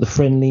 I thought the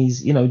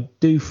friendlies,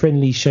 do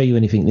friendlies show you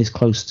anything this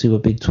close to a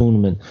big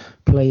tournament?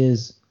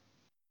 Players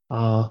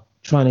are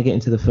trying to get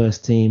into the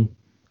first team.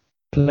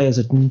 Players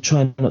are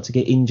trying not to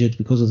get injured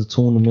because of the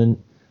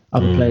tournament.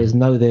 Other players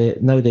know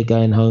they're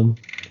going home.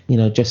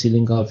 Jesse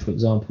Lingard, for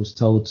example, is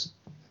told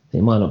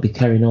they might not be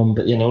carrying on,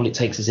 but all it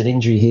takes is an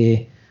injury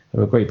here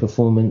or a great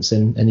performance,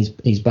 and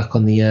he's back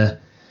on the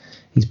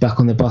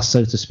bus,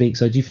 so to speak.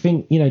 So do you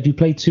think do you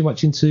play too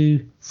much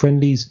into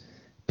friendlies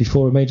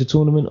before a major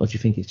tournament, or do you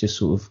think it's just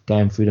sort of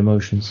going through the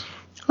motions?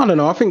 I don't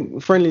know. I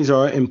think friendlies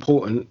are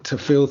important to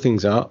feel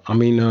things out. I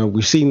mean,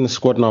 we've seen the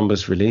squad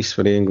numbers released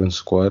for the England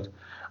squad,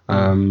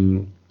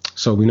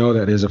 so we know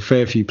that there's a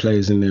fair few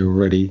players in there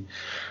already.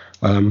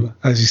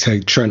 As you say,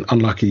 Trent,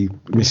 unlucky,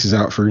 misses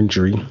out for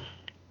injury.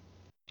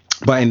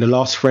 But in the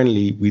last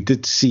friendly, we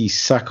did see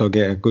Saka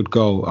get a good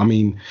goal. I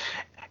mean,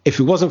 if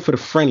it wasn't for the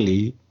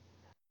friendly,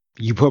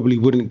 you probably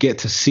wouldn't get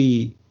to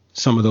see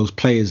some of those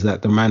players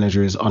that the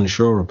manager is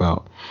unsure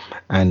about.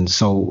 And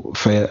so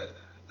for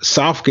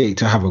Southgate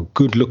to have a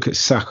good look at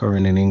Saka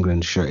in an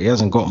England shirt, he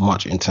hasn't got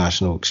much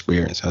international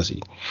experience, has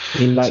he?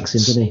 He likes him,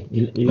 doesn't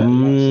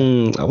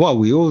he? Well,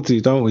 we all do,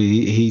 don't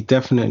we? He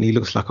definitely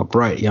looks like a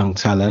bright young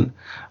talent.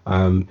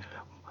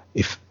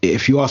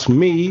 If you ask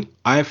me,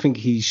 I think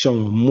he's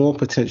shown more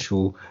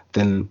potential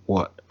than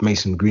what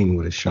Mason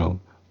Greenwood has shown.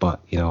 But,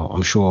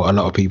 I'm sure a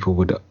lot of people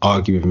would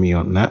argue with me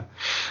on that.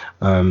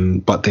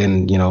 But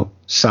then,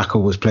 Saka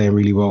was playing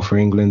really well for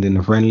England in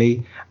the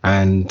friendly,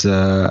 and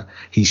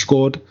he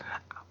scored.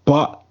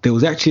 But there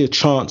was actually a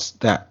chance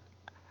that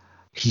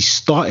he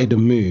started the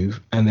move,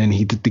 and then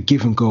he did the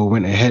give and go,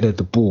 went ahead of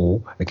the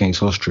ball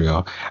against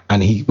Austria.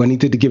 And when he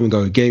did the give and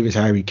go, he gave it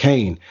to Harry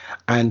Kane.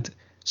 And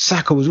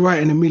Saka was right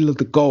in the middle of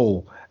the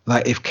goal.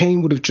 Like, if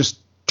Kane would have just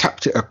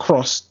tapped it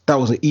across, that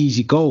was an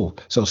easy goal.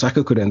 So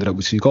Saka could have ended up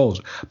with 2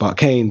 goals. But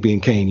Kane, being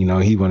Kane,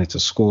 he wanted to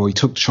score. He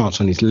took the chance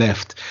on his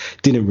left,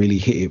 didn't really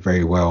hit it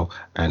very well,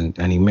 and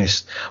he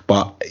missed.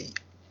 But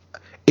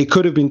it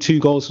could have been 2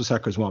 goals for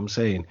Saka, is what I'm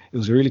saying. It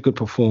was a really good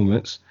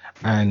performance,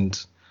 and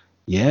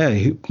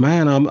yeah,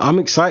 man, I'm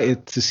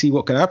excited to see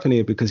what could happen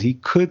here, because he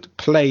could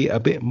play a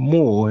bit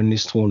more in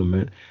this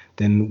tournament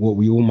than what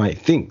we all might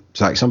think.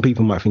 It's like some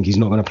people might think he's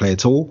not going to play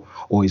at all,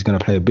 or he's going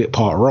to play a bit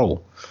part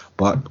role.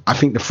 But I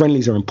think the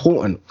friendlies are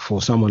important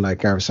for someone like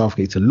Gareth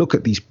Southgate to look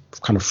at these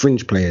kind of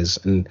fringe players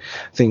and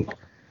think,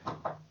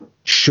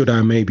 should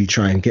I maybe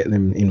try and get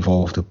them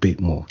involved a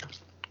bit more?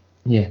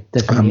 Yeah,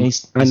 definitely.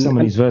 He's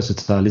someone who's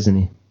versatile, isn't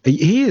he?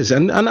 He is,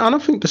 and I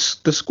think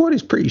the squad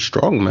is pretty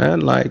strong, man.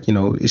 Like, you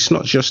know, it's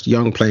not just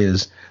young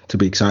players to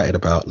be excited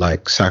about,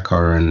 like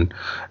Saka and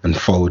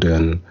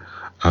Foden,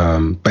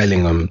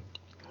 Bellingham.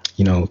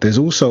 You know, there's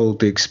also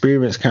the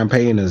experienced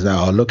campaigners that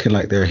are looking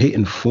like they're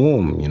hitting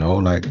form, you know,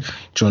 like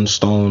John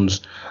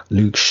Stones,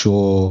 Luke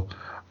Shaw.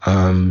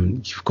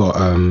 You've got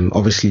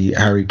obviously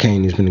Harry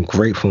Kane, who's been in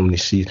great form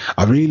this season.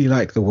 I really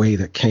like the way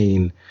that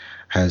Kane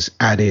has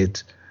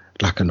added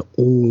like an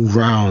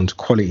all-round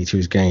quality to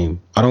his game.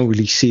 I don't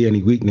really see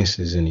any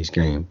weaknesses in his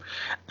game,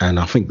 and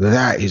I think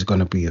that is going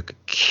to be a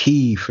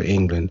key for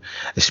England,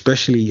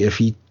 especially if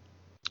he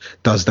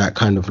does that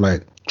kind of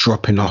like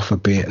dropping off a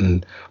bit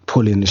and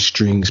pulling the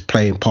strings,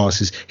 playing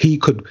passes. He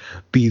could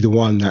be the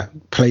one that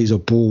plays a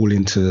ball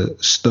into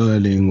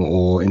Sterling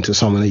or into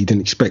someone that you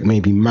didn't expect,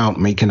 maybe Mount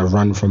making a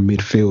run from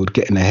midfield,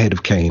 getting ahead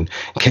of Kane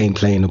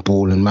playing the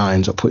ball and Mount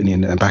ends up putting it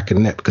in the back of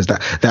the net, because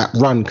that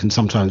run can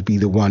sometimes be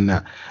the one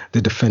that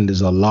the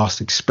defenders are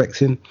last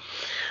expecting.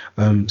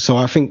 So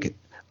I think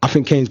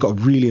Kane's got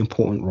a really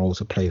important role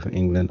to play for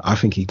England. I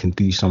think he can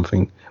do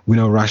something. We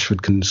know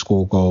Rashford can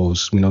score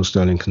goals. We know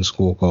Sterling can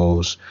score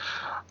goals.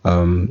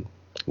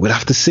 We'll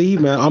have to see,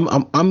 man.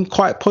 I'm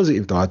quite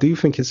positive, though. I do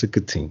think it's a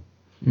good team.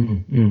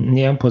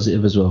 Yeah, I'm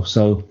positive as well.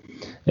 So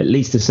at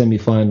least a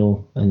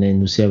semi-final, and then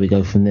we'll see how we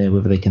go from there,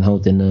 whether they can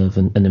hold their nerve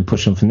and then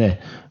push on from there.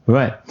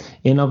 Right.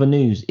 In other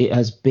news, it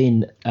has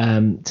been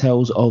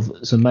tales of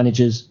some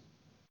managers,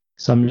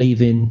 some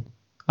leaving,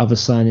 other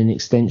signing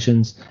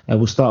extensions.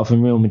 We'll start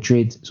from Real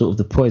Madrid, sort of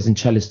the poison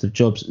chalice of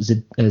jobs.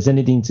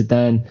 Zinedine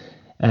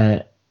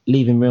Zidane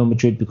leaving Real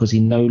Madrid because he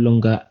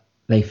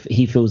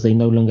feels they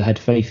no longer had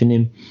faith in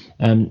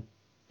him.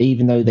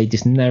 Even though they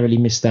just narrowly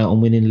missed out on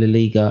winning La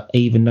Liga,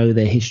 even though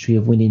their history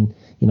of winning,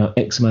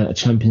 X amount of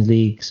Champions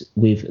Leagues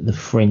with the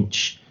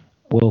French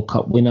World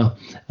Cup winner,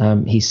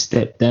 he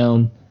stepped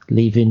down,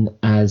 leaving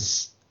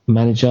as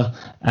manager,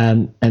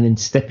 and then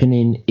stepping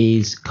in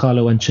is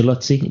Carlo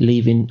Ancelotti,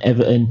 leaving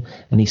Everton,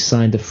 and he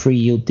signed a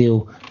 3-year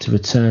deal to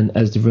return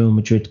as the Real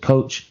Madrid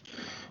coach,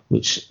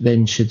 which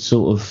then should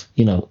sort of,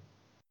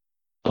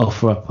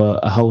 offer up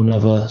a whole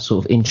nother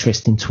sort of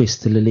interesting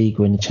twist to La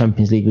Liga and the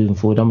Champions League moving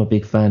forward. I'm a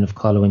big fan of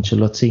Carlo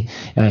Ancelotti.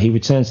 He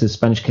returns to the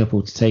Spanish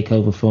capital to take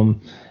over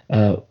from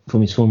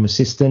his former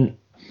assistant,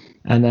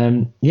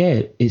 and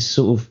it's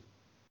sort of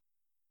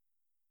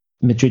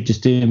Madrid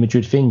just doing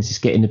Madrid things. He's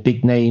getting the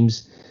big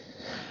names.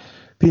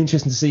 Be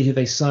interesting to see who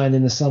they sign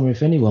in the summer,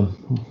 if anyone.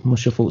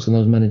 What's your thoughts on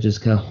those managers,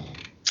 Cal?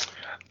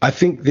 I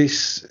think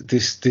this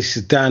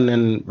Zidane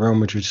and Real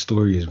Madrid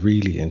story is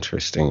really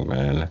interesting,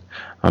 man.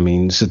 I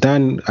mean,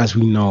 Zidane, as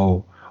we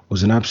know,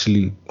 was an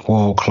absolute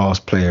world-class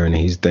player in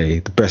his day,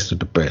 the best of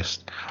the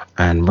best.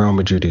 And Real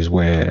Madrid is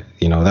where,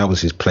 that was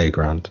his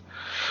playground.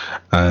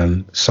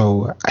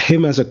 So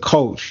him as a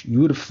coach, you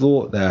would have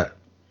thought that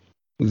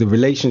the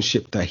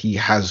relationship that he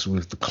has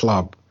with the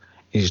club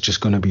is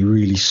just going to be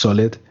really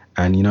solid.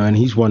 And, and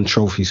he's won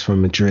trophies for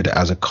Madrid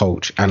as a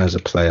coach and as a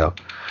player.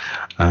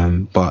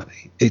 But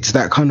it's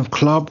that kind of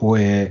club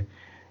where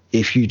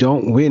if you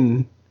don't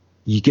win,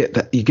 you get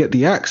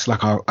the axe.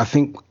 Like I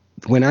think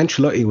when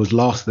Ancelotti was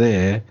last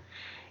there,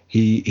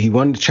 he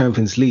won the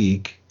Champions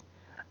League,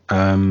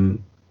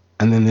 and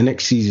then the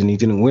next season he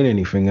didn't win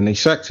anything, and they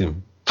sacked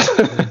him. It's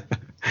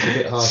a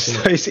bit harsh,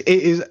 so it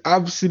is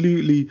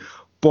absolutely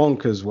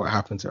bonkers what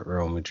happens at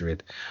Real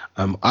Madrid.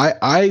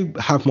 I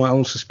have my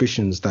own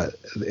suspicions that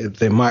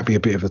there might be a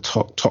bit of a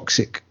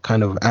toxic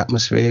kind of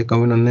atmosphere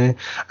going on there.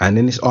 And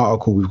in this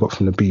article we've got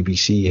from the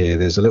BBC here,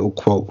 there's a little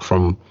quote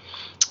from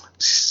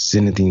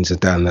Zinedine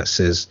Zidane that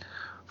says,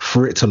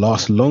 "For it to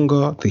last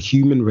longer, the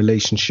human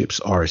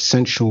relationships are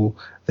essential.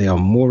 They are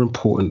more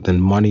important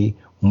than money,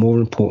 more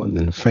important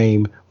than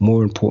fame,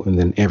 more important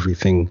than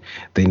everything.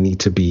 They need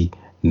to be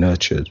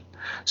nurtured."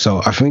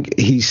 So I think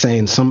he's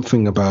saying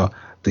something about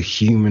the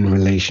human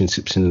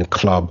relationships in the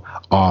club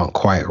aren't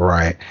quite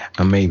right,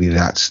 and maybe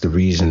that's the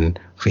reason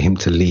for him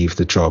to leave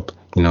the job,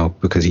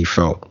 because he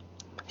felt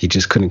he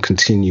just couldn't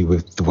continue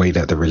with the way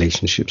that the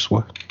relationships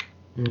were.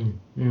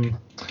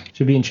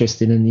 Should be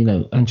interesting. And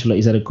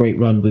Ancelotti's had a great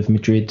run with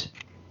Madrid,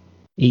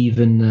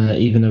 even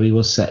though he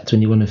was sacked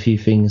when he won a few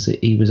things.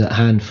 He was at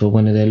hand for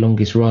one of their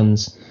longest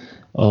runs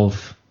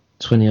of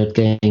 20 odd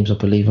games, I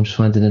believe. I'm just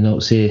finding the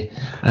notes here.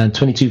 And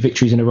 22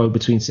 victories in a row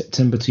between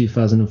September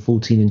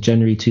 2014 and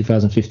January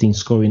 2015,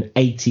 scoring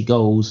 80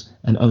 goals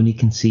and only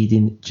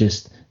conceding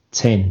just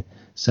 10.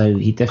 So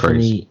he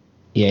definitely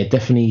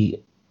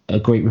a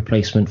great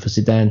replacement for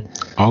Zidane.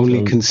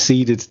 Only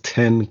conceded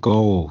 10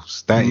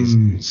 goals. That is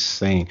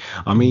insane.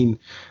 I mean,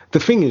 the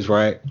thing is,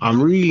 right,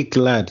 I'm really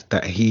glad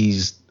that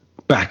he's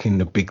back in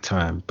the big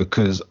time,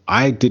 because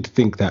I did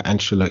think that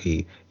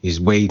Ancelotti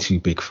is way too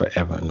big for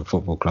Everton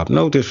Football Club.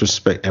 No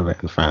disrespect,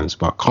 Everton fans,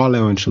 but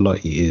Carlo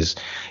Ancelotti is,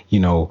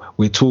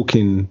 we're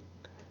talking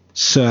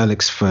Sir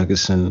Alex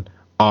Ferguson,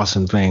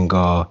 Arsene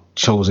Wenger,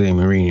 Jose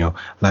Mourinho.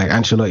 Like,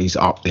 Ancelotti's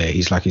up there.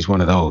 He's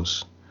one of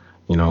those,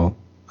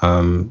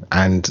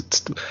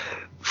 and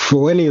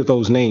for any of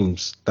those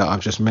names that I've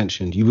just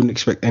mentioned, you wouldn't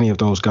expect any of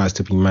those guys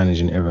to be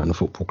managing Everton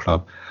Football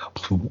Club.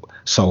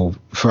 So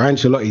for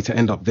Ancelotti to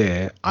end up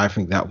there, I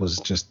think that was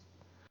just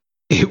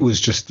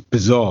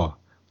bizarre.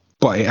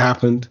 But it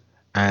happened,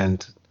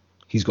 and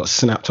he's got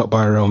snapped up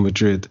by Real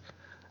Madrid,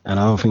 and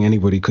I don't think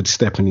anybody could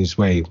step in his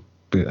way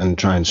and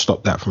try and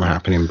stop that from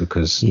happening,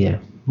 because... Yeah,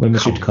 when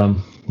Madrid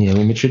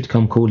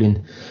come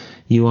calling,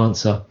 you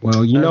answer.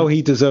 Well,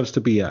 he deserves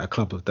to be at a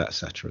club of that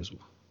stature as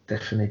well.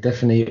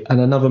 Definitely.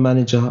 And another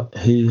manager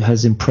who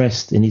has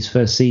impressed in his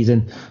first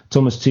season,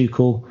 Thomas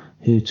Tuchel,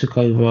 who took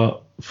over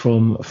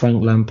from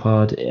Frank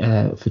Lampard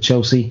for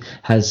Chelsea,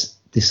 has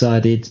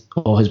decided,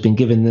 or has been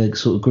given the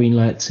sort of green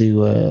light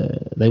to,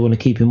 they want to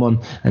keep him on,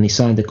 and he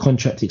signed a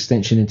contract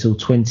extension until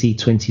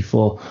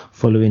 2024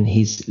 following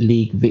his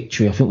league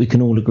victory. I think we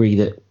can all agree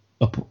that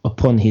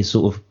upon his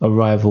sort of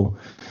arrival,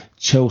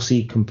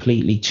 Chelsea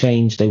completely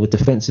changed. They were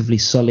defensively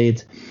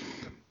solid.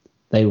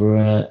 They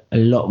were a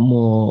lot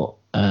more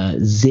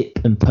zip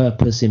and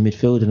purpose in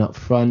midfield and up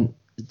front.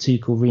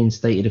 Tuchel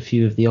reinstated a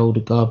few of the older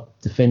guard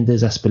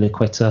defenders,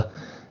 Azpilicueta,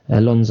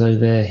 Alonso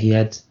there he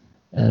had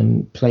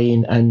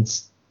playing,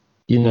 and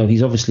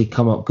he's obviously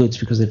come up goods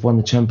because they've won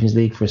the Champions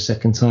League for a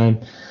second time,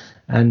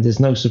 and there's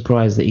no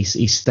surprise that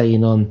he's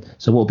staying on.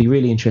 So what will be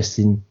really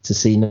interesting to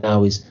see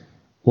now is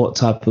what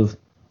type of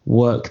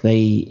work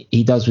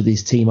he does with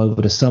his team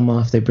over the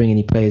summer, if they bring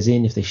any players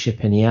in, if they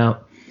ship any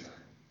out.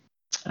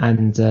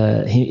 And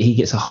he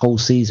gets a whole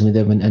season with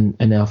them,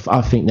 and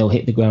I think they'll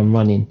hit the ground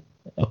running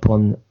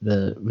upon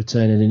the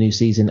return of the new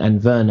season.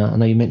 And Werner, I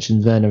know you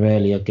mentioned Werner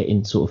earlier,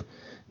 getting sort of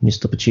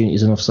missed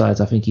opportunities and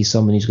offsides. I think he's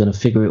someone who's going to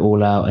figure it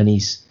all out, and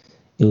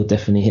he'll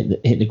definitely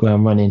hit the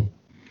ground running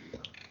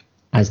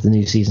as the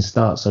new season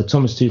starts. So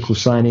Thomas Tuchel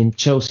signing,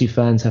 Chelsea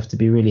fans have to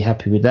be really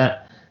happy with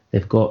that.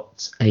 They've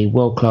got a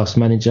world-class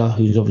manager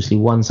who's obviously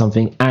won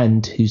something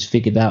and who's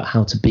figured out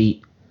how to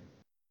beat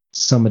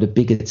some of the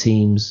bigger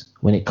teams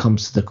when it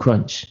comes to the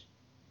crunch.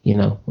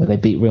 When they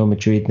beat Real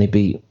Madrid and they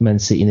beat Man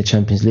City in the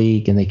Champions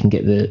League, and they can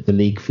get the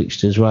league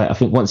fixtures right. I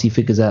think once he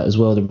figures out as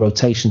well the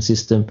rotation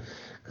system,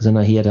 because I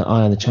know he had an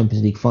eye on the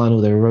Champions League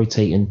final, they were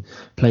rotating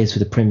players for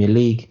the Premier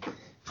League,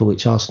 for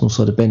which Arsenal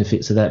saw the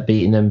benefits of that,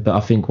 beating them. But I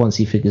think once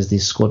he figures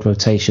this squad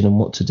rotation and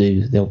what to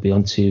do, they'll be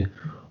on to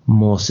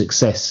more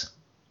success.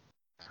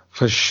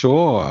 For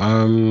sure.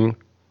 Signing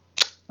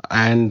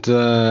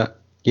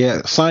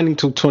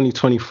till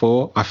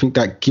 2024, I think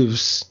that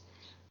gives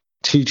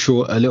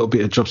Tuchel a little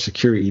bit of job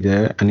security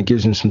there, and it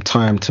gives him some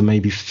time to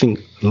maybe think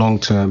long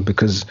term,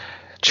 because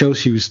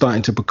Chelsea was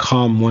starting to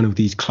become one of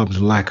these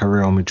clubs like a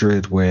Real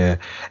Madrid, where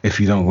if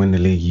you don't win the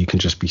league, you can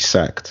just be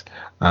sacked.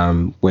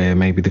 Where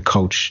maybe the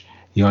coach,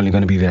 you're only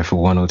going to be there for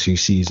 1 or 2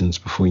 seasons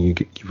before you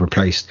get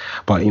replaced.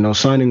 But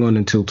signing on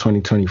until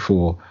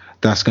 2024,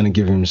 that's going to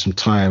give him some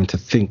time to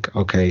think.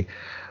 Okay,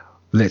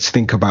 let's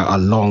think about a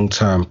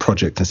long-term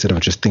project instead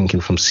of just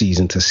thinking from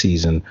season to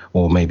season,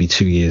 or maybe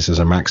 2 years as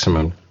a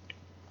maximum.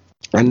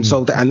 And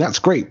so and that's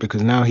great,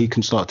 because now he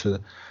can start to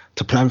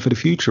plan for the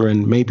future.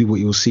 And maybe what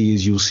you'll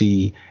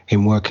see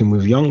him working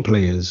with young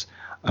players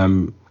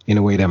in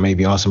a way that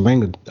maybe Arsene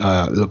Wenger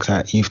looks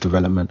at youth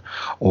development,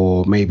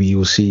 or maybe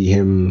you'll see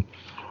him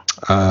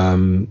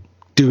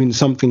doing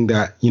something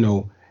that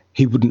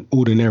he wouldn't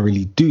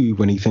ordinarily do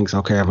when he thinks,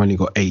 okay, I've only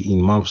got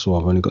 18 months or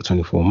I've only got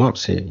 24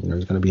 months here. He's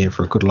going to be here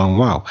for a good long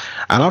while.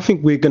 And I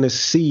think we're going to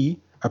see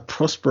a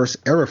prosperous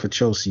era for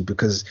Chelsea,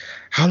 because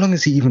how long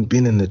has he even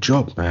been in the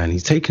job, man?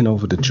 He's taken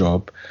over the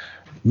job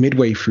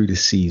midway through the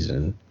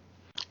season,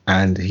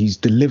 and he's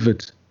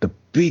delivered the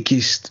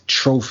biggest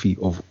trophy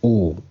of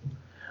all.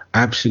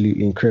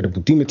 Absolutely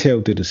incredible. Di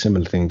Matteo did a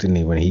similar thing, didn't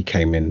he, when he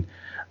came in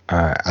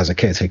as a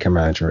caretaker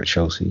manager at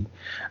Chelsea.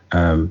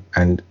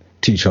 And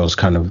Tuchel's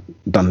kind of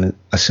done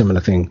a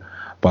similar thing,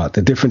 but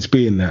the difference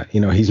being that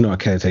he's not a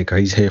caretaker,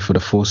 he's here for the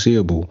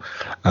foreseeable.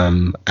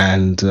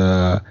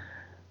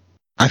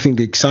 I think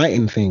the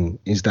exciting thing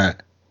is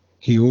that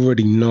he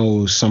already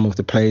knows some of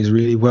the players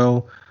really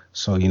well.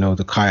 So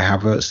the Kai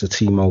Havertz, the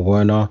Timo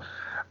Werner,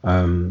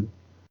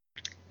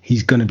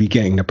 he's going to be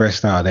getting the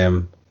best out of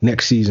them.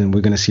 Next season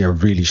we're going to see a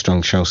really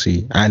strong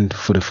Chelsea, and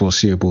for the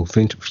foreseeable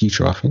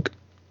future, I think.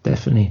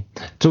 Definitely.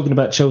 Talking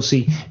about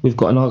Chelsea, we've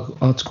got an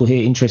article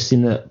here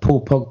interesting that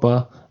Paul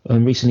Pogba,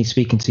 recently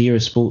speaking to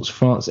Eurosport's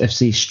France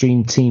FC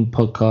Stream Team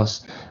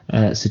podcast,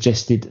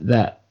 suggested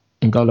that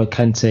N'Golo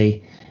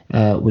Kante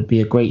would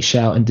be a great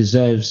shout and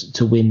deserves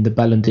to win the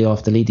Ballon d'Or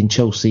after leading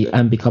Chelsea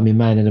and becoming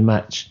man of the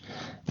match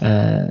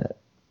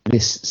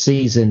this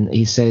season.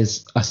 He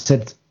says, I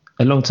said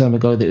a long time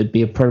ago that it would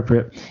be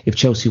appropriate if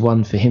Chelsea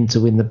won for him to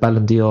win the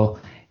Ballon d'Or.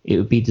 It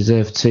would be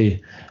deserved too.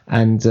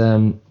 And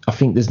I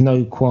think there's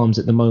no qualms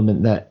at the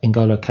moment that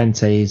N'Golo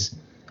Kante is.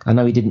 I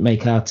know he didn't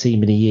make our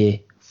team in a year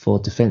for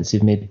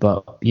defensive mid,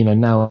 but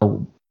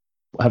now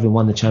having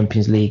won the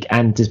Champions League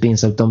and just being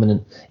so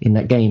dominant in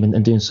that game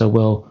and doing so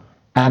well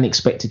and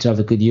expected to have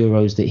a good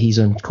Euros, that he's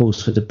on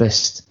course for the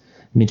best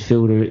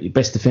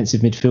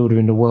defensive midfielder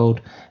in the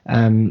world.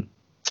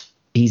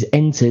 He's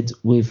entered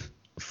with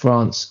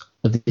France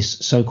of this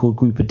so-called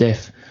group of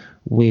death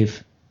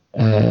with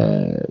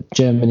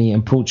Germany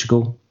and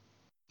Portugal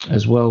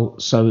as well.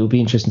 So it'll be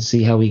interesting to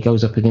see how he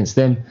goes up against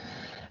them.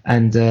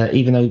 And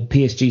even though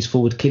PSG's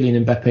forward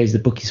Kylian Mbappe is the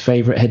bookie's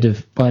favourite ahead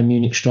of Bayern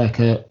Munich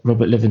striker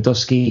Robert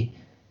Lewandowski,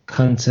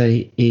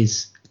 Kante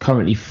is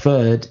currently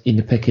third in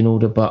the pecking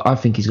order, but I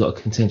think he's got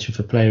a contention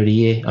for Player of the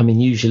Year. I mean,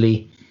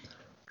 usually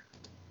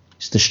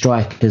it's the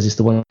strikers, it's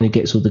the one who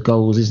gets all the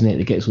goals, isn't it,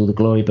 that gets all the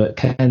glory, but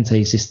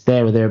Kante is just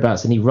there or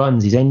thereabouts, and he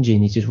runs his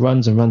engine. He just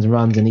runs and runs and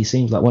runs, and he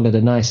seems like one of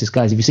the nicest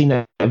guys. Have you seen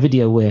that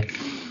video where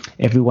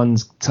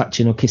everyone's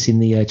touching or kissing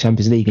the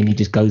Champions League and he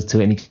just goes to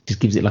it and he just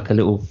gives it like a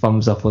little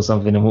thumbs up or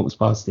something and walks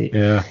past it?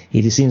 Yeah.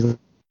 He just seems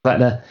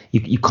like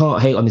you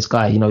can't hate on this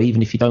guy,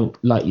 even if you don't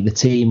like the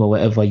team or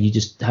whatever, you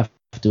just have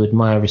to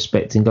admire,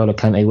 respect N'Golo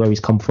Kante, where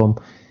he's come from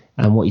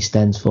and what he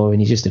stands for,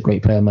 and he's just a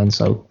great player, man.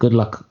 So good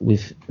luck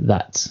with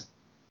that.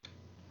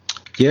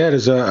 Yeah,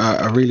 there's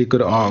a really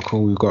good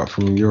article we've got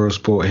from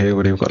Eurosport here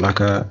where they've got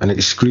like an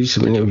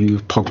exclusive interview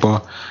with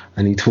Pogba,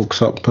 and he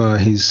talks up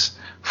his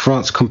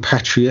France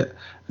compatriot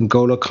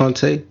N'Golo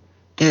Kante.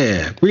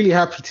 Yeah, really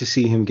happy to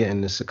see him getting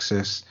the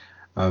success.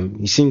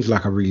 He seems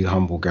like a really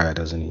humble guy,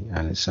 doesn't he?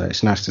 And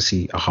it's nice to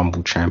see a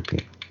humble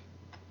champion.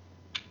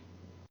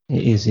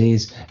 It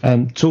is.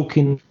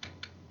 Talking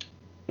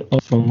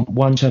from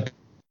one chapter,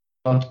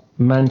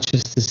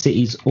 Manchester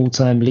City's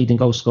all-time leading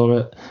goal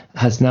scorer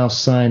has now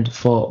signed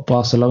for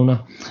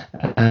Barcelona.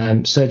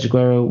 Sergio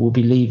Aguero will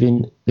be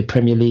leaving the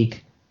Premier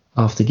League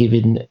after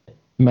giving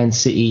Man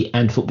City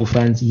and football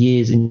fans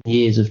years and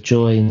years of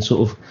joy and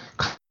sort of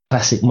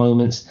classic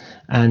moments.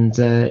 And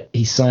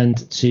he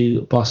signed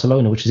to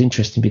Barcelona, which is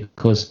interesting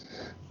because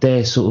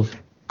they're sort of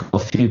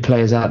got a few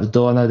players out the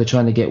door. I know they're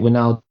trying to get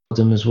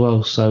Wijnaldum as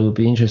well, so it'll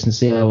be interesting to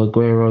see how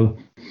Aguero,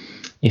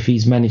 if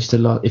he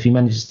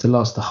manages to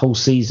last the whole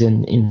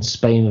season in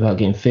Spain without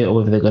getting fit, or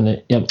whether they're going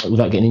to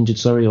without getting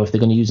injured, or if they're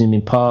going to use him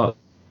in parts,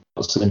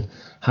 and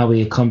how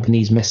he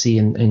accompanies Messi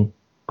and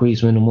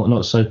Griezmann and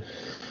whatnot. So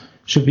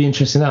should be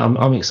interesting.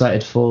 I'm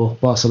excited for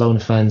Barcelona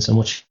fans and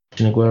watching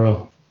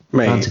Aguero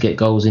trying to get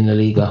goals in La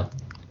Liga.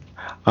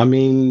 I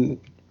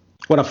mean,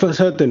 when I first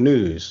heard the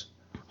news,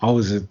 I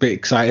was a bit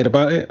excited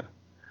about it,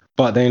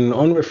 but then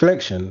on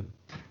reflection,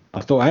 I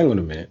thought, hang on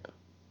a minute.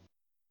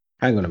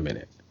 Do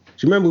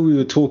you remember we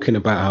were talking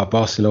about how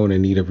Barcelona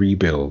need a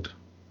rebuild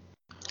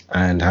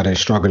and how they're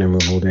struggling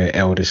with all their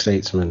elder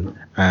statesmen?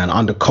 And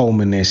under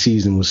Koeman, their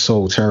season was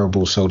so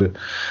terrible, so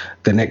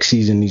the next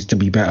season needs to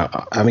be better.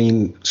 I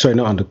mean, sorry,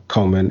 not under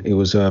Koeman. It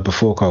was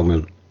before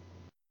Koeman.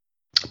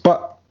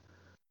 But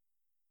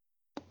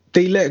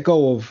they let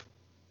go of,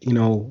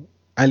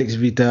 Alex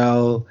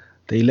Vidal.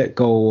 They let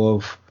go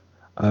of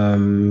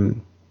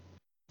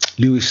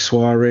Luis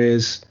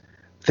Suarez.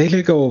 They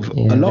let go of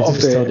a lot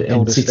of their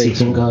elder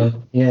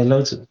statesmen. Yeah,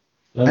 loads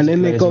and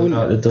then they go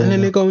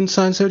and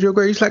sign Sergio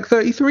Aguero. He's like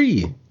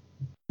 33,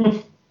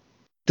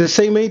 the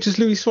same age as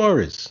Luis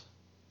Suarez.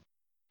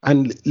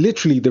 And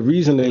literally, the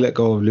reason they let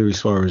go of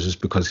Luis Suarez is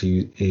because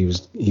he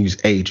was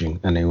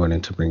aging, and they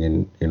wanted to bring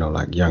in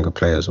like younger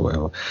players or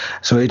whatever.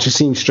 So it just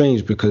seems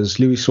strange because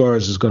Luis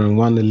Suarez has gone and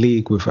won the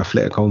league with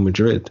Atletico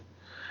Madrid,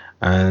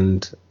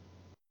 and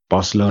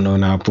Barcelona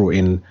now brought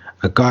in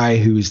a guy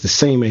who is the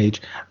same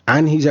age,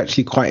 and he's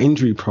actually quite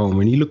injury prone.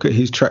 When you look at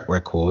his track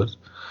record,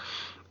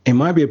 it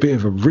might be a bit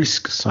of a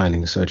risk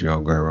signing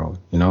Sergio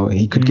Aguero.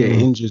 He could get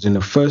injured in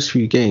the first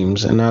few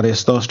games, and now their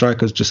star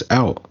striker's just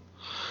out.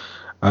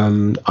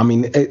 I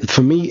mean,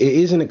 for me, it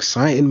is an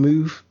exciting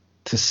move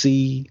to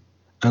see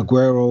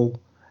Aguero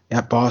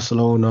at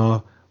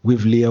Barcelona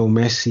with Leo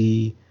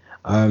Messi.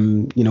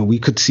 We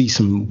could see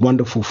some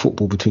wonderful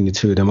football between the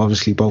two of them,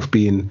 obviously both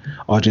being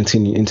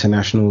Argentinian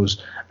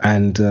internationals,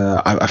 and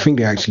I think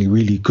they're actually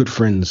really good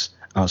friends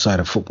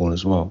outside of football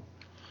as well.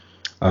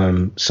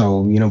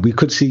 So we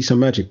could see some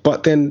magic.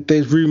 But then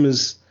there's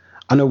rumours.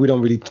 I know we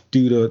don't really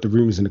do the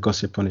rumours and the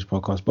gossip on this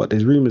podcast, but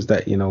there's rumours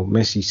that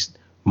Messi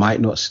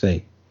might not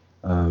stay.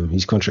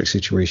 His contract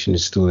situation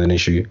is still an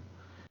issue.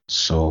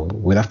 So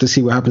we'll have to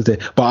see what happens there.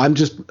 But I'm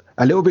just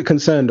a little bit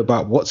concerned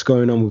about what's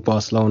going on with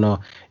Barcelona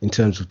in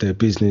terms of their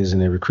business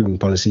and their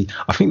recruitment policy.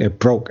 I think they're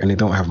broke and they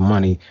don't have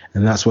money,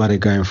 and that's why they're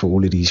going for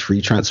all of these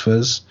free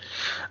transfers.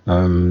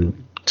 So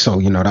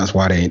that's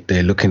why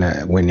they're looking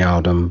at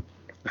Wijnaldum,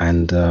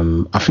 and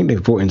I think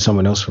they've brought in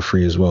someone else for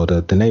free as well.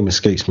 The name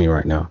escapes me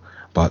right now,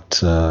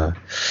 but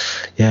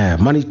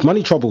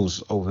money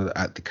troubles over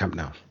at the Camp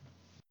Nou.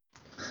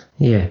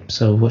 Yeah,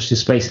 so watch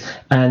this space.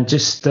 And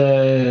just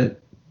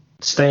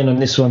staying on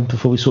this one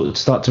before we sort of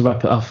start to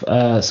wrap it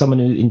up, someone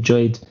who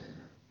enjoyed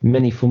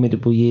many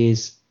formidable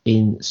years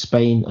in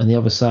Spain. On the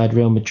other side,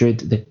 Real Madrid.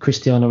 The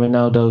Cristiano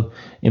Ronaldo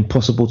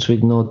Impossible to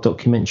Ignore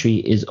documentary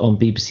is on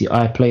BBC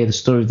iPlayer. The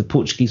story of the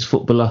Portuguese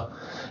footballer,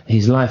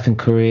 his life and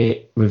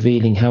career,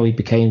 revealing how he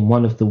became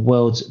one of the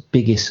world's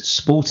biggest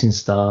sporting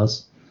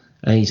stars.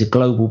 He's a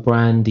global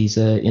brand. He's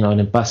an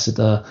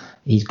ambassador.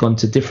 He's gone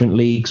to different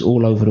leagues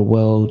all over the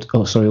world.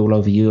 All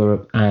over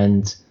Europe,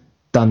 and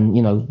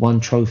done, won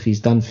trophies,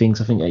 done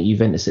things. I think at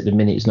Juventus at the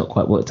minute it's not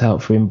quite worked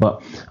out for him,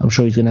 but I'm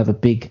sure he's going to have a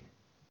big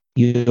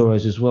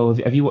Euros as well.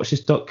 Have you watched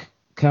this doc,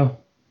 Cal?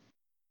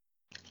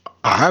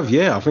 I have,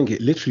 yeah. I think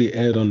it literally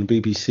aired on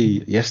the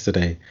BBC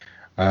yesterday.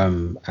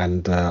 And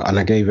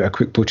I gave it a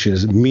quick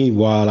butchers.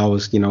 Meanwhile, I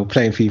was,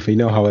 playing FIFA. You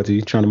know how I do,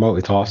 trying to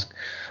multitask.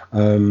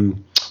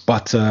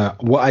 But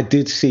what I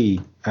did see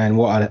and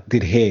what I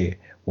did hear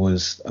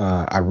was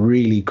a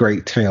really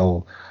great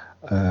tale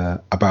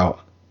about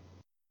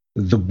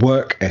the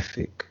work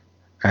ethic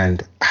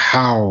and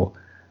how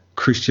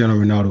Cristiano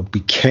Ronaldo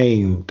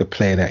became the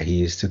player that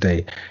he is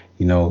today.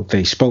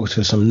 They spoke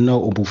to some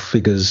notable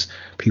figures,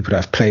 people that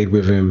have played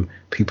with him,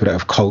 people that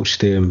have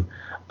coached him,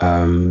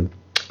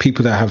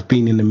 people that have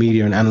been in the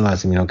media and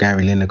analysed him.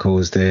 Gary Lineker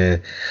was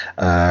there,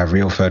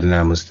 Rio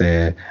Ferdinand was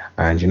there,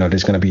 and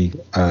there's going to be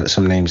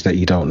some names that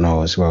you don't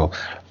know as well.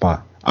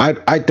 But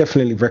I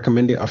definitely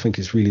recommend it. I think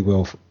it's really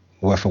worth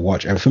a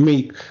watch. And for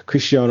me,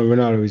 Cristiano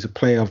Ronaldo is a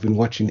player I've been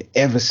watching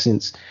ever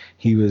since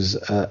he was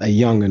a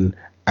young'un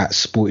at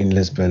Sporting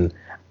Lisbon.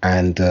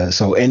 And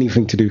so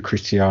anything to do with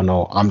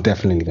Cristiano, I'm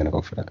definitely going to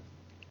go for that.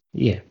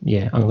 Yeah,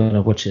 I'm going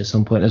to watch it at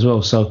some point as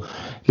well. So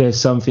there's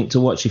something to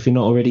watch if you're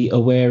not already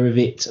aware of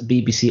it.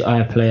 BBC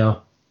iPlayer,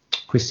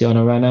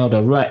 Cristiano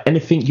Ronaldo. Right,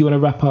 anything you want to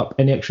wrap up?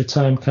 Any extra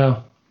time,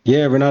 Cal?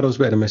 Yeah, Ronaldo's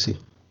better than Messi.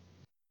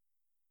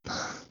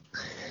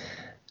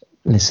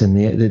 Listen,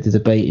 the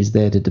debate is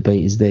there. The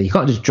debate is there. You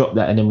can't just drop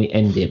that and then we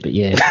end it. But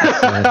yeah.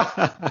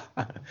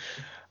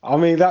 I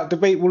mean, that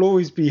debate will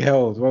always be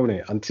held, won't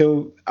it?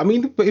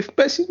 But if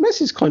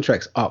Messi's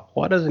contract's up,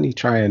 why doesn't he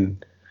try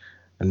and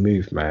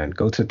move, man?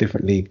 Go to a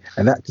different league,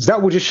 and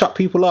that will just shut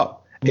people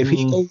up. If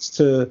he goes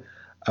to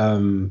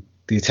the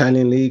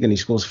Italian league and he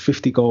scores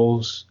 50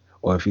 goals,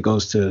 or if he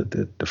goes to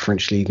the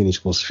French league and he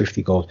scores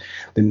 50 goals,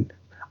 then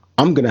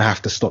I'm gonna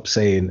have to stop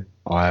saying,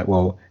 all right,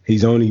 well,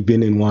 he's only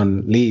been in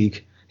one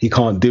league. He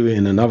can't do it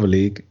in another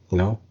league,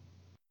 I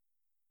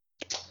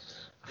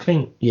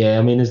think,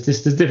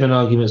 there's different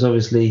arguments,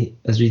 obviously,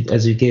 as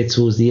we get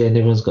towards the end.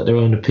 Everyone's got their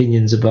own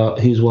opinions about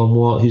who's won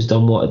what, who's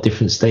done what at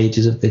different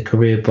stages of their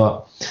career.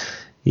 But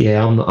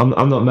yeah, I'm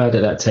not mad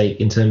at that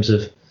take in terms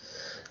of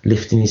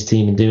lifting his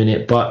team and doing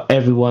it. But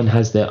everyone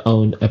has their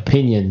own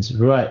opinions,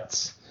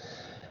 right?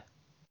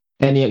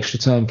 Any extra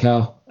time,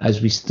 Cal,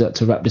 as we start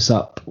to wrap this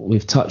up?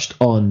 We've touched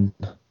on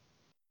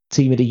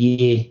Team of the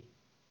Year,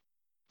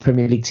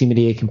 Premier League Team of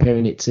the Year,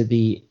 comparing it to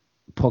the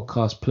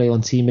podcast Play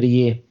On Team of the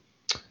Year,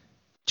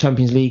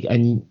 Champions League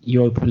and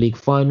Europa League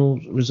final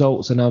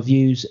results and our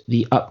views,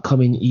 the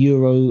upcoming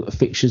Euro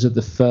fixtures of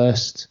the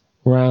first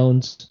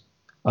round,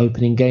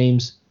 opening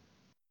games,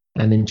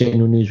 and then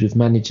general news with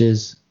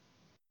managers,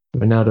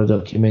 Ronaldo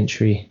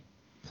documentary,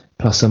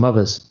 plus some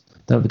others.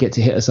 Don't forget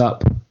to hit us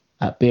up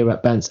at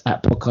BeerAtBants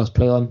at Podcast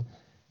Play On.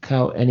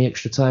 Cal, any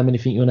extra time,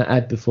 anything you want to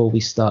add before we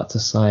start to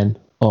sign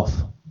off?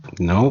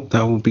 No,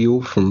 that will be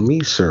all from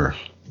me, sir.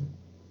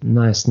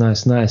 Nice.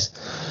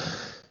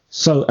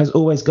 So, as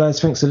always,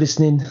 guys, thanks for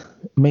listening.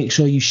 Make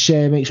sure you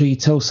share, make sure you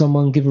tell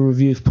someone, give a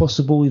review if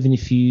possible. Even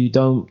if you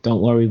don't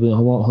worry, I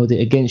won't hold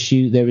it against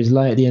you. There is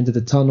light at the end of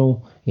the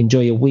tunnel. Enjoy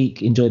your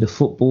week, enjoy the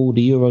football.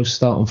 The Euros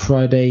start on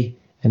Friday,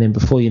 and then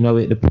before you know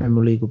it, the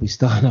Premier League will be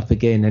starting up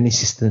again. And it's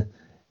just a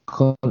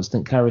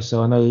constant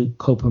carousel. I know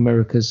Copa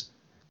America's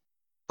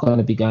going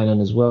to be going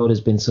on as well.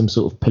 There's been some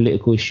sort of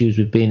political issues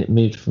with being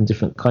moved from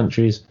different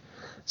countries.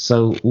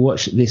 So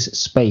watch this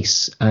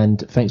space, and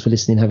thanks for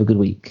listening. Have a good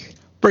week.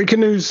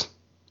 Breaking news.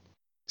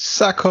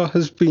 Saka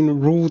has been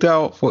ruled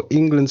out for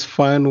England's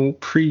final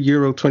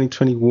pre-Euro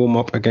 2020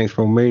 warm-up against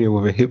Romania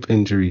with a hip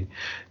injury.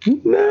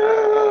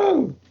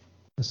 No!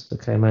 That's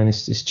okay, man.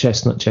 It's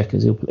chess, not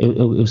checkers.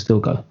 He'll still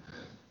go.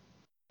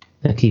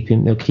 They'll keep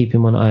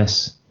him on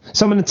ice.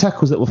 Some of the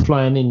tackles that were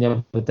flying in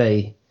the other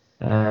day,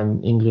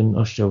 England,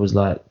 Austria, was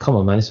like, come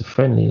on, man, it's a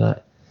friendly.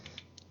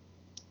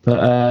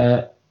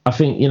 But I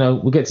think,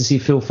 we'll get to see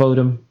Phil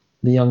Foden,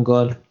 the young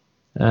god.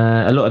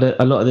 A lot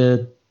of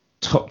the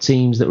top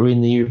teams that were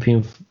in the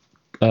European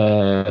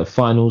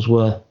finals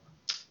were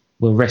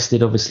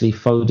rested. Obviously,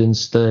 Foden,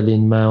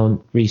 Sterling,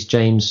 Mount, Reece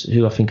James,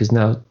 who I think is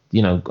now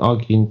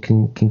arguing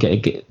can get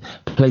a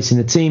place in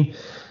the team.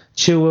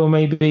 Chilwell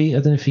maybe. I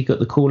don't know if he got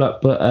the call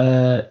up, but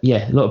a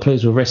lot of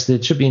players were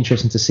rested. Should be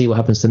interesting to see what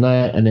happens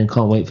tonight, and then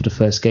can't wait for the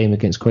first game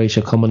against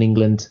Croatia. Come on,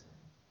 England.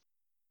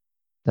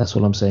 That's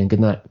all I'm saying. Good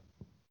night.